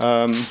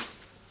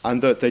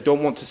 and that they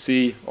don't want to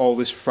see all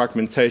this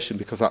fragmentation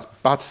because that's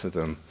bad for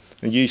them,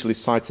 and usually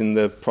citing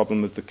the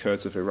problem of the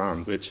Kurds of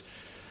Iran, which,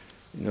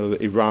 you know,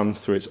 that Iran,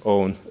 through its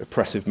own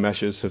oppressive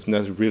measures, have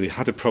never really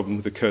had a problem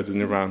with the Kurds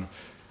in Iran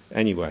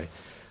anyway.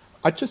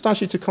 I'd just ask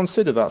you to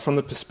consider that from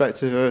the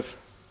perspective of,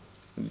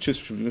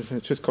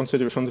 just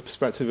consider it from the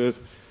perspective of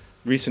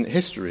recent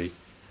history.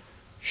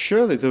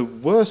 Surely the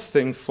worst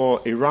thing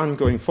for Iran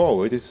going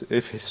forward, is,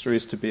 if history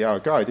is to be our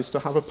guide, is to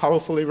have a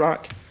powerful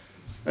Iraq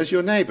as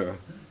your neighbour.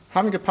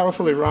 Having a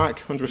powerful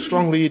Iraq under a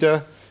strong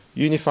leader,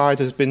 unified,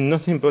 has been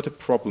nothing but a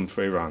problem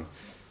for Iran.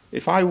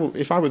 If I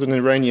was an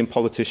Iranian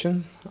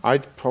politician,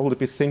 I'd probably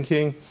be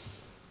thinking,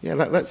 yeah,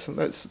 let's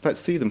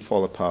see them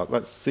fall apart.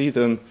 Let's see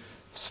them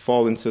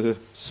fall into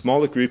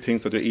smaller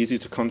groupings that are easy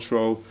to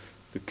control.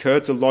 The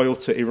Kurds are loyal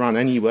to Iran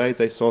anyway.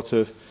 They sort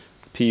of,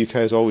 PUK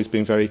has always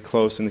been very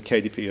close, and the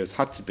KDP has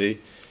had to be.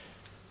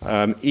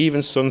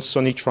 Even some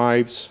Sunni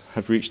tribes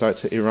have reached out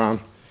to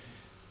Iran.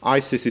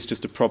 ISIS is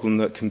just a problem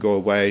that can go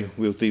away.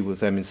 We'll deal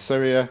with them in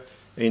Syria,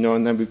 you know,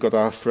 and then we've got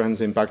our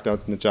friends in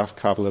Baghdad, Najaf,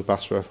 Kabul,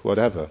 Basra,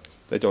 whatever.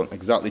 They don't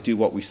exactly do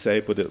what we say,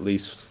 but at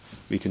least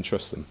we can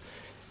trust them.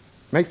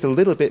 Makes a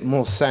little bit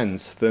more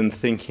sense than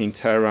thinking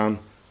Tehran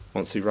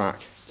wants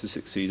Iraq to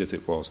succeed as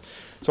it was.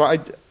 So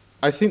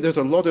I think there's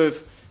a lot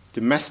of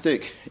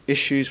domestic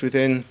issues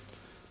within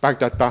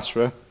Baghdad,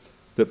 Basra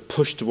that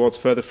push towards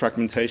further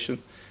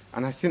fragmentation.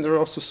 And I think there are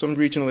also some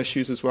regional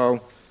issues as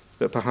well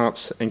that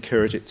perhaps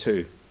encourage it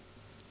too.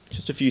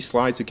 Just a few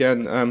slides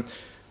again. I'm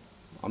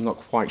not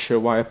quite sure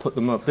why I put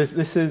them up.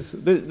 This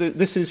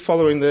is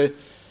following the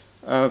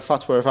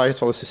fatwa of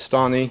Ayatollah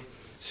Sistani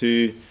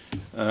to,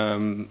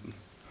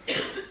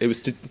 it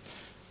was to,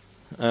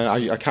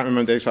 I can't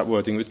remember the exact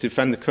wording, it was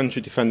defend the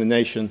country, defend the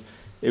nation.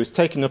 It was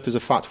taken up as a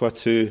fatwa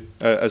to,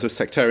 as a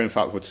sectarian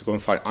fatwa to go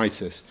and fight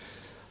ISIS.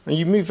 And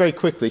you move very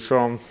quickly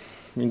from,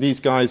 I mean,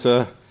 these guys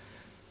are,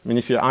 I mean,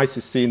 if you're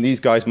ISIS seeing these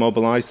guys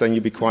mobilized, then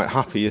you'd be quite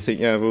happy. You think,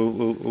 yeah,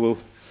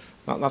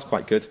 that's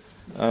quite good.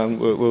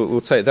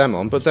 We'll take them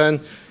on. But then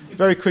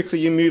very quickly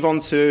you move on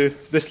to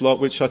this lot,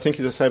 which I think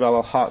is a Saib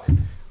al-Haq,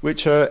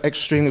 which are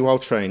extremely well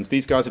trained.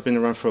 These guys have been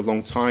around for a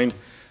long time,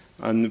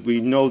 and we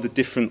know the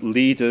different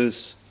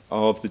leaders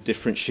of the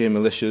different Shia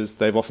militias.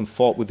 They've often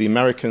fought with the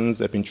Americans.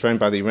 They've been trained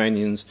by the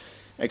Iranians.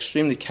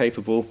 Extremely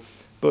capable,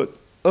 but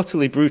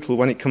utterly brutal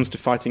when it comes to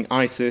fighting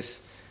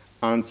ISIS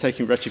and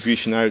taking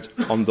retribution out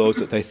on those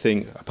that they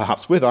think are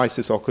perhaps with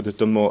ISIS or could have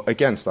done more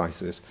against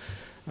ISIS.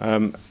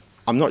 I'm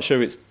not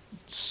sure it's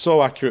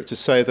so accurate to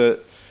say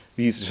that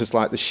these are just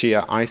like the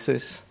Shia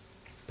ISIS,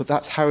 but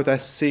that's how they're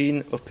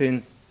seen up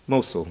in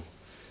Mosul.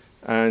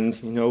 And,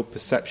 you know,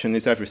 perception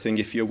is everything.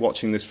 If you're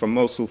watching this from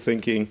Mosul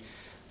thinking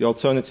the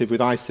alternative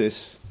with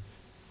ISIS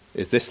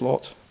is this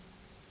lot,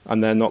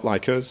 and they're not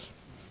like us,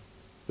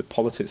 the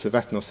politics of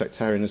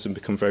ethno-sectarianism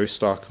become very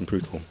stark and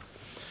brutal.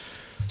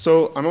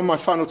 So I'm on my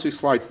final two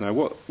slides now.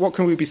 What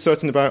can we be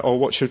certain about, or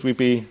what should we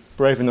be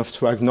brave enough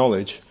to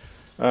acknowledge?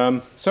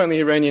 Certainly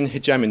Iranian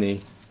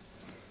hegemony,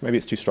 maybe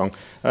it's too strong.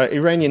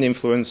 Iranian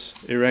influence,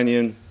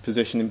 Iranian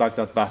position in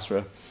Baghdad,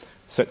 Basra,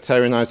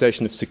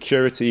 sectarianization of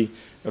security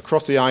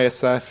across the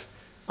ISF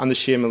and the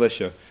Shia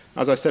militia.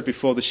 As I said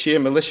before, the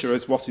Shia militia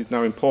is what is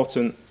now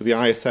important for the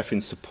ISF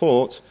in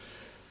support,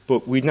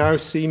 but we now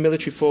see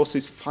military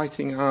forces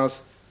fighting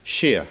as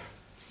Shia.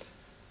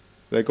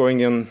 They're going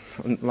in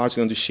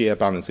largely under Shia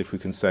banners, if we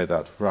can say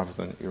that, rather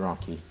than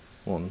Iraqi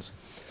ones.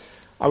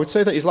 I would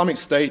say that Islamic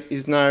State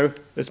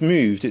has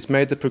moved. It's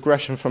made the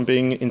progression from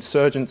being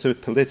insurgent to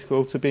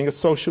political to being a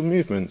social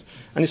movement.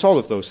 And it's all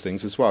of those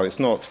things as well. It's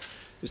not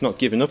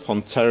given up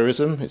on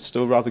terrorism. It's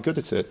still rather good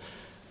at it.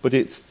 But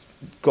it's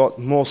got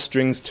more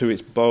strings to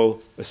its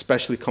bow,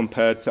 especially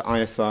compared to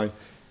ISI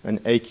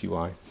and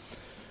AQI.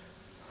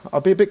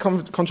 I'll be a bit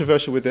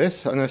controversial with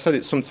this, and I said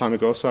it some time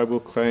ago, so I will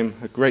claim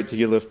a great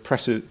deal of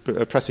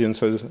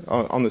prescience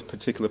on this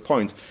particular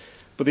point.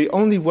 But the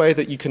only way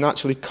that you can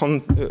actually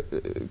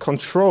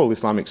control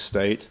Islamic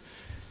State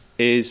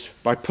is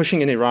by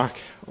pushing in Iraq,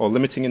 or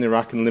limiting in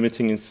Iraq and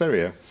limiting in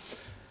Syria.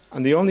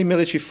 And the only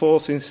military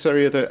force in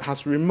Syria that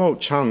has a remote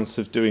chance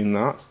of doing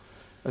that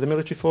are the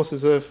military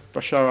forces of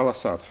Bashar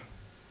al-Assad.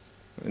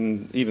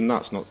 And even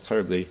that's not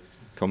terribly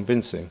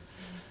convincing.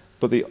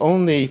 But the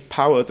only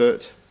power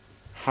that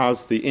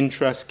has the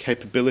interest,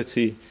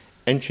 capability,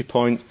 entry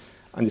point,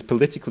 and is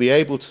politically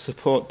able to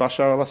support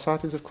Bashar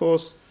al-Assad is, of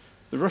course,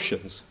 the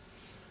Russians.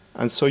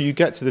 And so you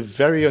get to the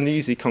very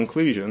uneasy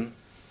conclusion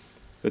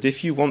that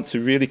if you want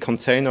to really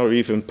contain or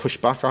even push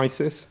back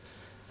ISIS,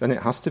 then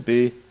it has to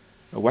be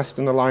a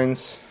Western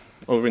alliance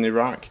over in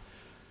Iraq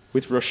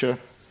with Russia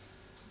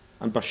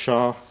and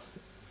Bashar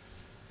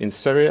in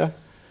Syria,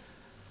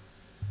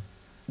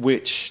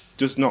 which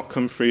does not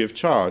come free of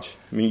charge.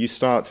 I mean, you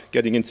start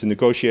getting into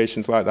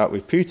negotiations like that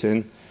with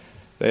Putin,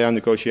 they are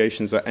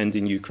negotiations that end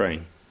in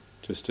Ukraine,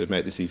 just to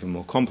make this even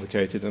more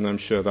complicated, and I'm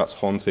sure that's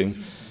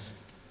haunting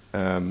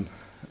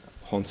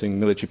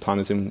military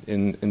planners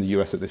in the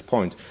US at this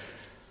point.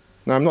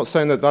 Now, I'm not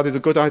saying that that is a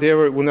good idea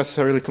or it will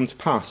necessarily come to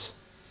pass,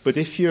 but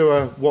if you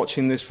are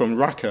watching this from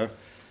Raqqa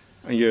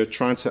and you're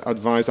trying to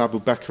advise Abu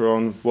Bakr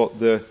on what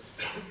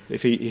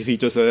if he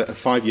does a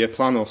 5-year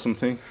plan or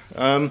something,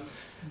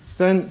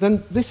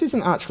 then this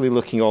isn't actually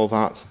looking all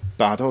that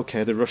bad.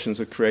 Okay, the Russians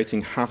are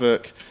creating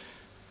havoc,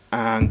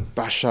 and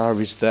Bashar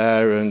is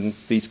there, and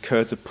these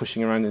Kurds are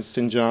pushing around in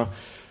Sinjar.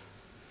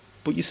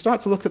 But you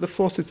start to look at the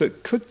forces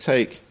that could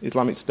take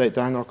Islamic State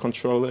down or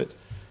control it.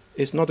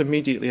 It's not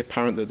immediately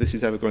apparent that this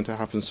is ever going to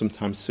happen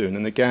sometime soon.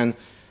 And again,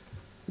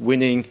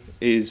 winning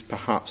is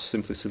perhaps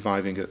simply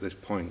surviving at this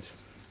point.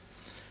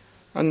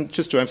 And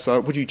just to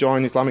emphasize, would you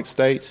join Islamic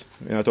State?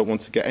 I mean, I don't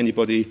want to get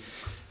anybody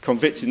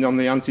convicted on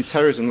the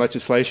anti-terrorism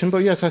legislation,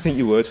 but yes, I think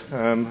you would.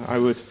 I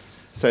would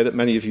say that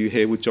many of you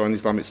here would join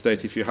Islamic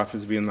State if you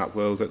happen to be in that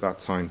world at that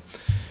time.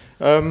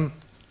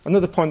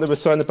 Another point that we're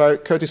certain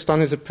about,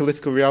 Kurdistan is a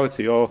political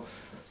reality, or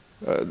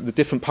the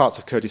different parts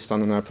of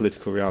Kurdistan are now a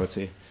political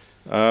reality.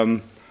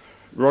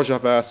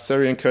 Rojava,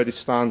 Syrian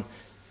Kurdistan,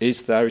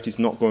 is there. It is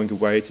not going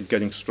away. It is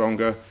getting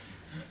stronger.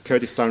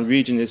 Kurdistan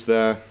region is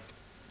there.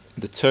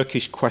 The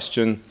Turkish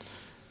question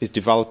is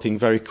developing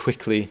very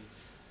quickly,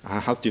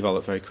 has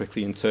developed very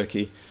quickly in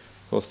Turkey.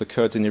 Of course, the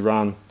Kurds in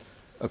Iran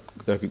are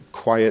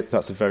quiet.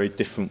 That's a very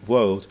different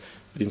world.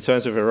 But in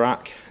terms of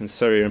Iraq and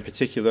Syria in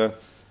particular,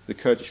 the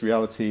Kurdish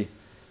reality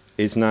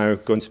is now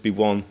going to be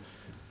one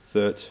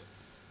that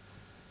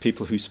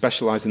people who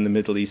specialize in the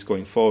Middle East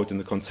going forward, in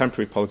the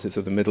contemporary politics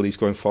of the Middle East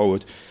going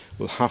forward,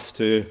 will have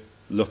to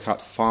look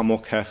at far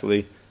more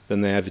carefully than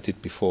they ever did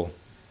before.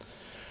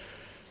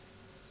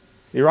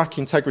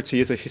 Iraqi integrity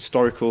is a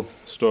historical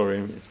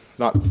story.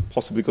 That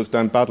possibly goes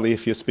down badly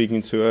if you're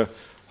speaking to a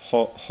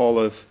hall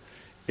of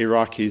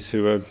Iraqis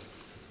who are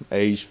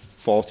aged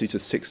 40 to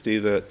 60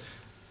 that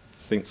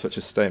think such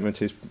a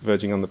statement is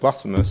verging on the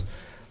blasphemous.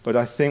 But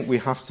I think we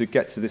have to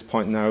get to this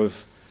point now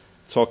of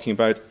talking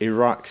about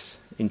Iraq's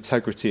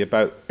integrity,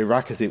 about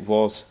Iraq as it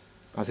was.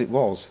 I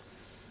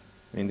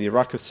mean, the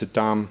Iraq of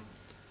Saddam,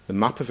 the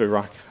map of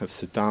Iraq of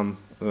Saddam,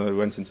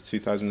 went into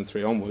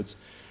 2003 onwards,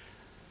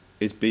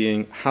 has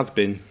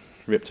been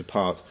ripped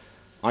apart.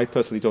 I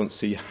personally don't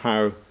see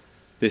how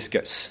this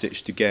gets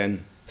stitched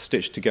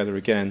together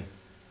again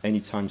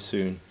anytime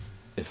soon,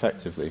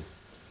 effectively.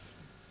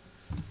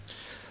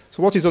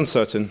 So what is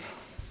uncertain?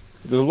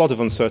 There's a lot of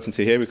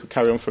uncertainty here. We could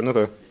carry on for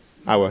another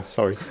hour,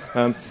 sorry.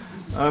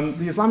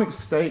 The Islamic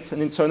State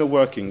and internal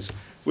workings.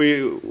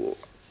 The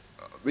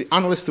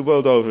analysts the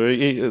world over,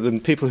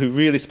 the people who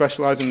really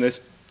specialize in this,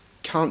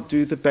 can't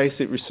do the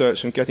basic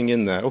research on getting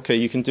in there. Okay,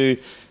 you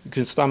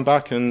can stand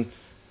back and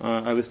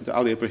I listened to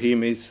Ali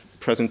Ibrahimi's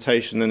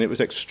presentation and it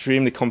was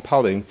extremely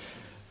compelling,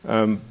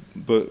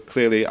 but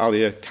clearly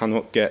Alia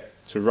cannot get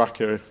to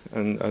Raqqa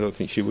and I don't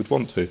think she would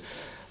want to.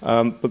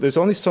 But there's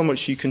only so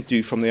much you can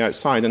do from the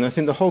outside, and I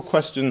think the whole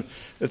question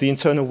of the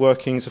internal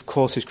workings, of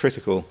course, is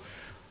critical.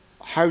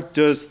 How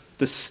does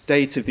the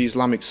state of the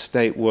Islamic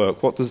State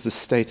work? What does the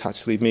state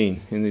actually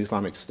mean in the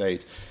Islamic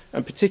State?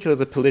 And particularly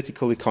the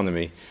political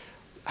economy.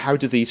 How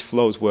do these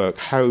flows work?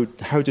 How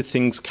do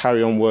things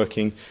carry on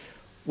working?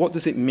 What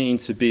does it mean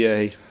to be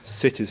a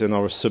citizen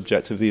or a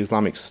subject of the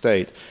Islamic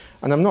State?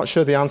 And I'm not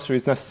sure the answer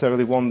is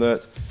necessarily one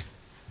that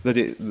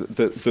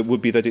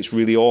would be that it's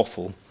really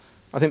awful.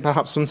 I think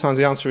perhaps sometimes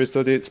the answer is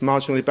that it's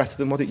marginally better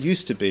than what it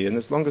used to be, and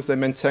as long as they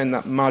maintain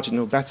that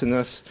marginal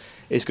betterness,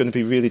 it's going to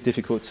be really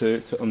difficult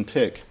to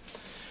unpick.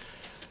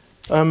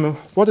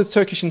 What are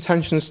Turkish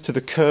intentions to the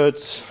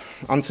Kurds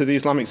and to the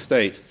Islamic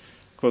State?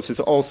 Of course, there's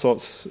all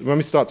sorts. When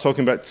we start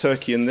talking about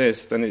Turkey and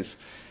this, then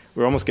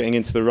we're almost getting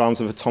into the realms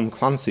of a Tom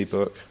Clancy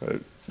book.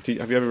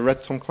 Have you ever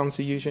read Tom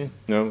Clancy, Eugene?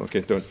 No?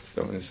 Okay, don't.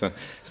 It's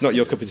not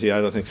your cup of tea, I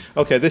don't think.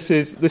 Okay, this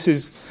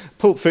is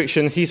Pulp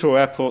Fiction, Heathrow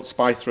Airport,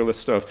 spy thriller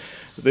stuff.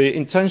 The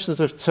intentions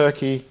of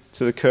Turkey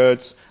to the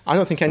Kurds, I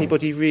don't think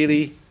anybody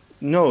really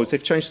knows?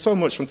 They've changed so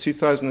much from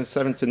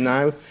 2007 to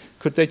now.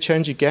 Could they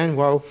change again?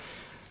 Well,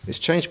 it's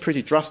changed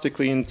pretty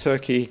drastically in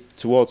Turkey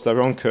towards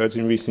their own Kurds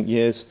in recent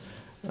years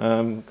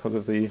because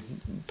of the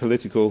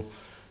political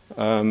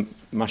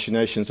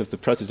machinations of the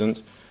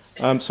president.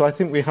 So I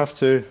think we have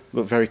to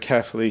look very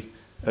carefully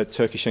at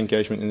Turkish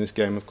engagement in this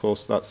game. Of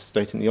course, that's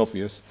stating the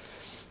obvious.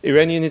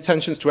 Iranian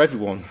intentions to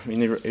everyone. I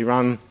mean,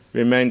 Iran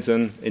remains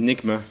an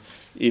enigma,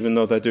 even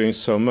though they're doing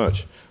so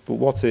much. But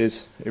what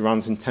is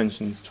Iran's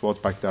intentions towards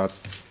Baghdad,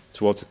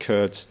 towards the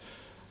Kurds,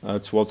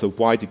 towards a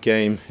wider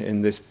game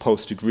in this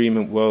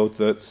post-agreement world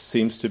that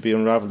seems to be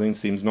unraveling,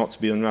 seems not to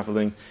be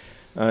unraveling?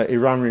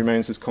 Iran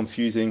remains as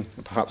confusing,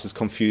 perhaps as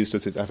confused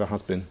as it ever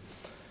has been.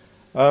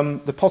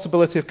 The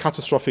possibility of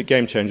catastrophic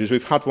game changers.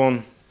 We've had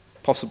one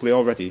possibly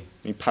already.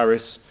 I mean,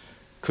 Paris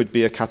could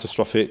be a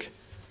catastrophic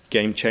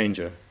game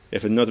changer.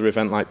 If another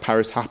event like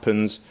Paris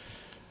happens,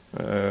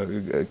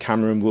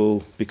 Cameron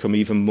will become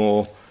even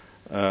more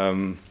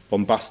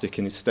bombastic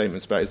in his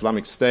statements about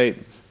Islamic State.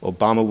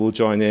 Obama will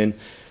join in.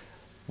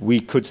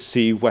 We could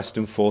see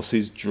Western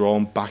forces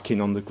drawn back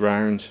in on the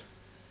ground,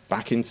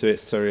 back into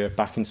Syria,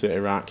 back into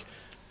Iraq,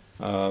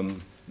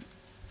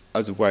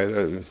 as a way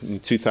in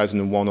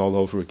 2001 all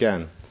over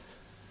again.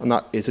 And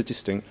that is a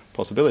distinct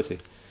possibility.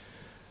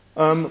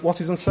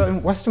 What is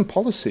uncertain? Western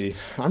policy.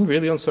 I'm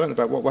really uncertain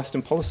about what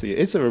Western policy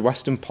is. Is there a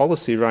Western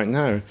policy right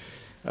now?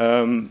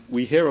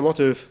 We hear a lot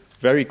of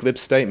very glib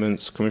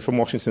statements coming from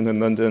Washington and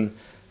London,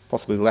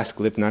 possibly less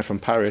glib now from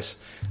Paris,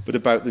 but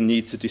about the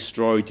need to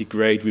destroy,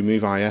 degrade,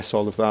 remove IS,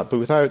 all of that, but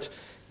without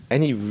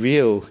any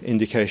real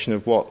indication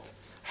of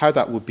how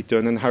that would be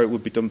done and how it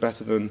would be done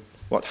better than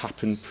what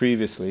happened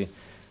previously.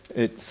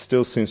 It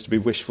still seems to be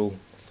wishful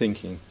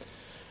thinking.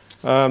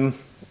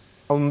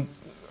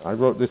 I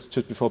wrote this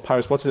just before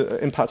Paris. What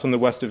impact on the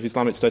West of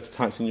Islamic State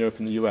attacks in Europe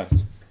and the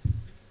US?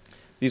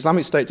 The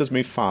Islamic State does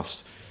move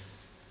fast.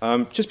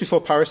 Just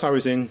before Paris, I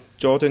was in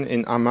Jordan,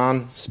 in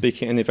Amman,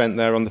 speaking at an event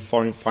there on the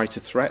foreign fighter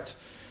threat.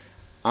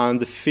 And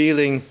the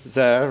feeling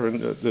there,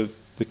 and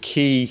the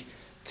key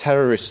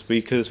terrorist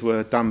speakers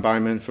were Dan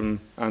Byman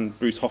and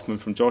Bruce Hoffman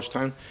from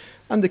Georgetown.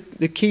 And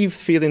the key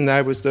feeling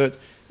there was that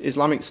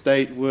Islamic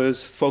State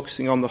was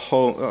focusing on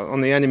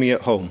the enemy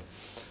at home.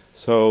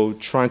 So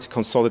trying to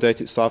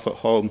consolidate itself at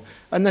home.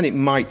 And then it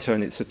might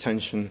turn its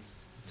attention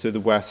to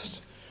the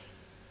West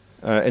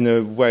in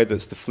a way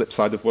that's the flip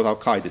side of what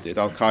Al-Qaeda did.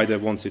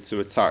 Al-Qaeda wanted to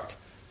attack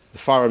the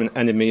far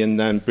enemy and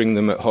then bring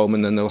them at home,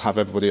 and then they'll have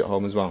everybody at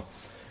home as well.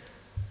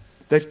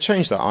 They've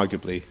changed that,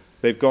 arguably.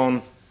 They've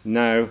gone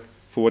now,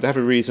 for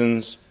whatever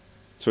reasons,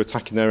 to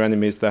attacking their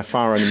enemies, their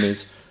far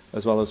enemies,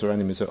 as well as their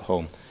enemies at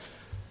home.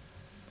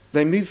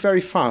 They move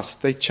very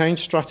fast. They change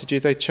strategy,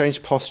 they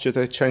change posture,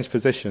 they change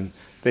position.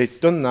 They've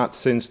done that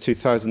since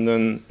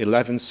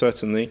 2011,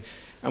 certainly,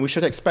 and we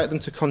should expect them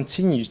to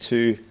continue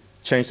to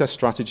change their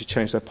strategy,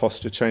 change their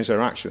posture, change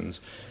their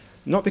actions.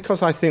 Not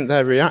because I think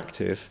they're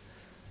reactive.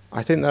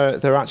 I think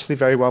they're actually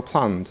very well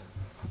planned.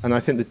 And I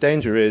think the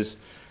danger is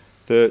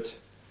that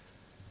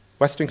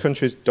Western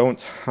countries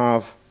don't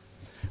have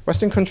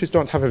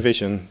a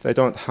vision. They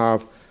don't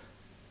have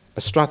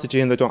a strategy,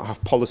 and they don't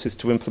have policies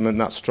to implement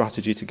that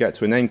strategy to get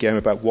to an end game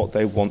about what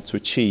they want to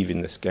achieve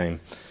in this game.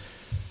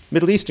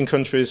 Middle Eastern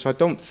countries, I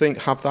don't think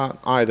have that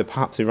either.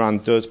 Perhaps Iran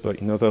does, but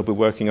they'll be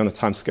working on a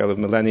timescale of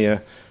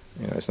millennia.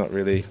 It's not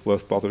really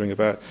worth bothering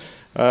about.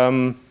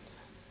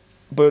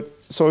 But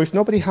so if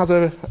nobody has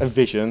a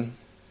vision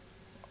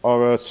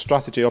or a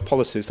strategy or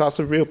policies, that's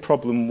a real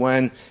problem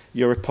when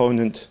your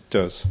opponent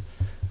does.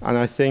 And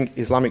I think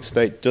Islamic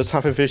State does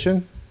have a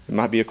vision. It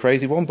might be a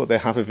crazy one, but they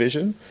have a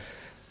vision.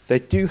 They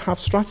do have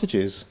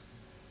strategies.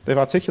 They've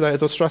articulated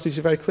those strategies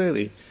very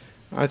clearly.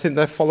 I think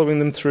they're following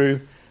them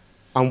through,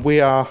 and we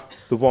are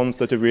the ones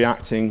that are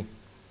reacting,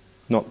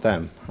 not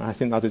them. I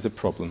think that is a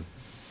problem.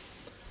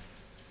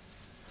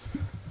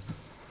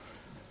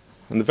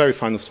 And the very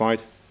final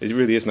slide, it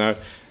really is now.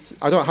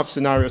 I don't have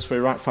scenarios for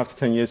Iraq 5 to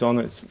 10 years on.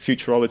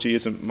 Futurology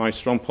isn't my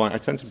strong point. I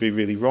tend to be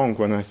really wrong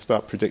when I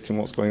start predicting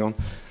what's going on,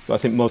 but I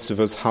think most of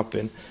us have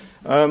been.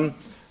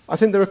 I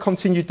think there are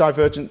continued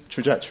divergent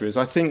trajectories.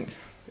 I think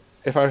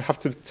if I have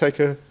to take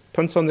a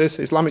punt on this,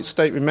 Islamic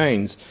State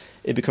remains.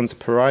 It becomes a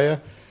pariah,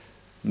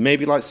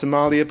 maybe like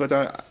Somalia,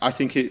 but I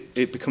think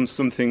it becomes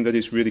something that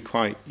is really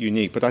quite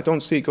unique. But I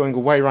don't see it going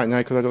away right now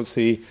because I don't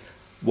see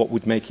what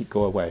would make it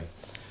go away.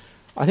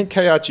 I think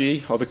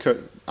KRG, or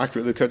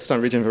the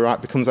Kurdistan region of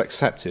Iraq, becomes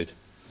accepted.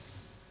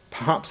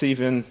 Perhaps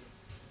even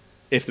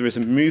if there is a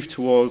move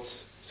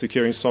towards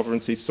securing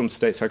sovereignty, some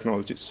states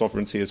acknowledge its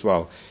sovereignty as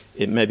well.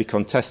 It may be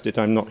contested,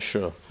 I'm not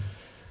sure.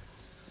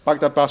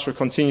 Baghdad Basra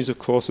continues, of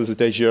course, as a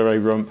de jure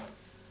rump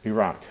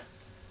Iraq.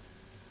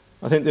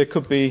 I think there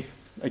could be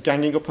a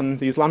ganging up on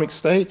the Islamic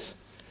State.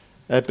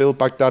 Erbil,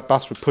 Baghdad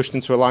Basra pushed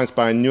into alliance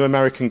by a new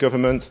American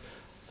government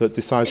that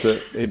decides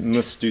that it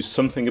must do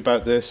something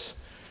about this.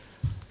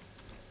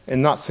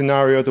 In that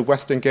scenario, the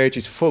West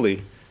engages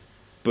fully,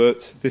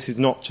 but this is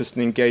not just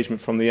an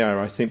engagement from the air.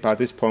 I think by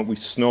this point we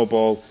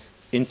snowball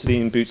into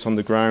being boots on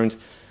the ground.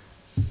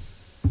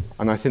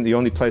 And I think the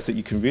only place that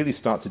you can really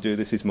start to do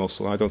this is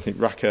Mosul. I don't think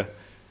Raqqa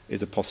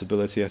is a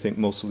possibility. I think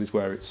Mosul is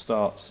where it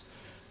starts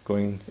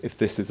going, if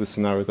this is the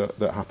scenario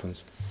that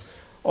happens.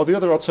 Or the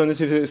other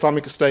alternative is the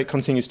Islamic State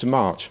continues to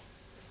march.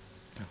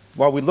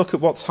 While we look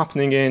at what's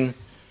happening in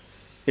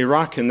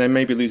Iraq, and they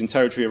may be losing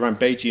territory around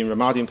Beiji and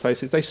Ramadi and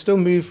places, they still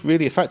move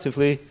really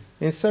effectively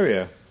in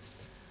Syria.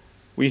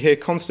 We hear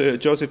constantly,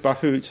 Joseph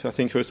Bahout, I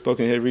think, who has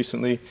spoken here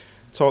recently,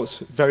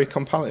 talks in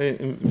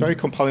very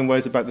compelling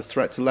ways about the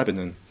threat to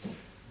Lebanon.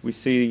 We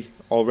see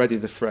already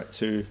the threat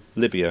to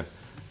Libya.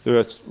 There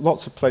are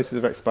lots of places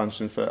of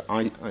expansion for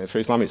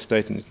Islamic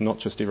State, and it's not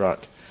just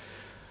Iraq.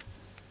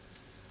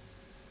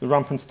 The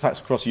rampant attacks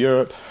across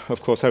Europe,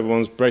 of course,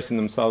 everyone's bracing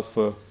themselves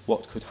for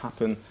what could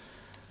happen.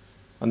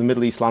 And the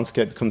Middle East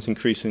landscape becomes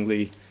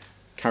increasingly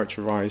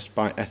characterized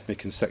by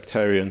ethnic and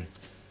sectarian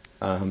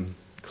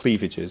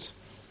cleavages.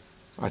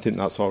 I think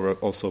that's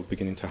also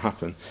beginning to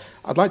happen.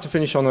 I'd like to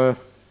finish on a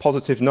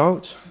positive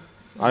note.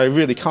 I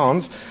really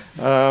can't.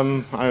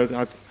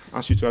 I'd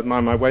ask you to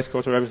admire my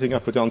waistcoat or everything I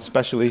put on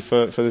specially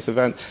for this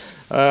event.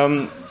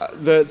 I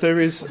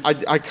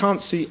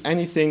can't see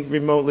anything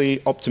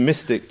remotely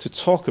optimistic to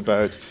talk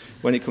about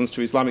when it comes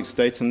to Islamic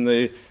State and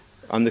the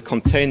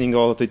containing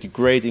or the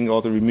degrading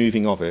or the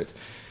removing of it.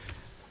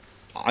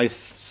 I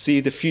see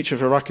the future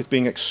of Iraq as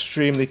being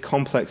extremely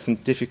complex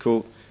and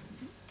difficult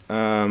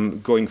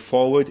going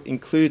forward,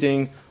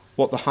 including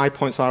what the high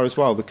points are as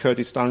well. The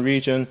Kurdistan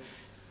region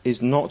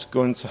is not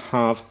going to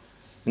have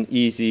an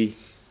easy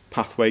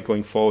pathway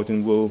going forward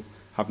and will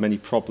have many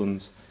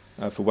problems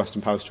for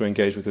Western powers to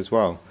engage with as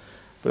well.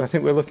 But I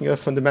think we're looking at a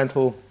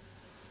fundamental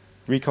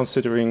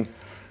reconsidering,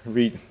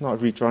 not a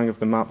redrawing of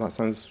the map, that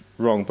sounds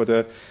wrong, but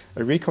a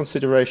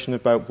reconsideration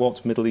about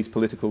what Middle East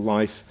political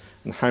life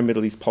and how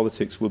Middle East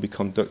politics will be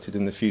conducted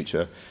in the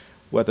future.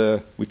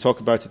 Whether we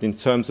talk about it in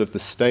terms of the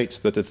states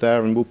that are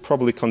there and will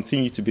probably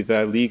continue to be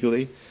there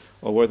legally,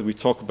 or whether we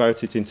talk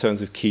about it in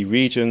terms of key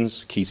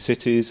regions, key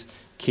cities,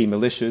 key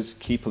militias,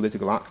 key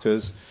political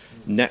actors,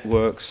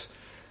 networks.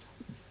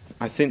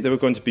 I think there are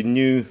going to be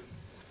new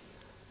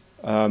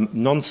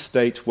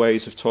non-state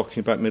ways of talking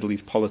about Middle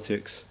East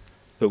politics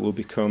that will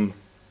become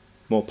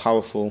more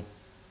powerful,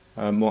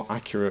 more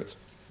accurate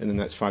in the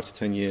next 5 to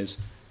 10 years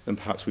than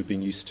perhaps we've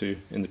been used to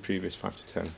in the previous 5 to 10.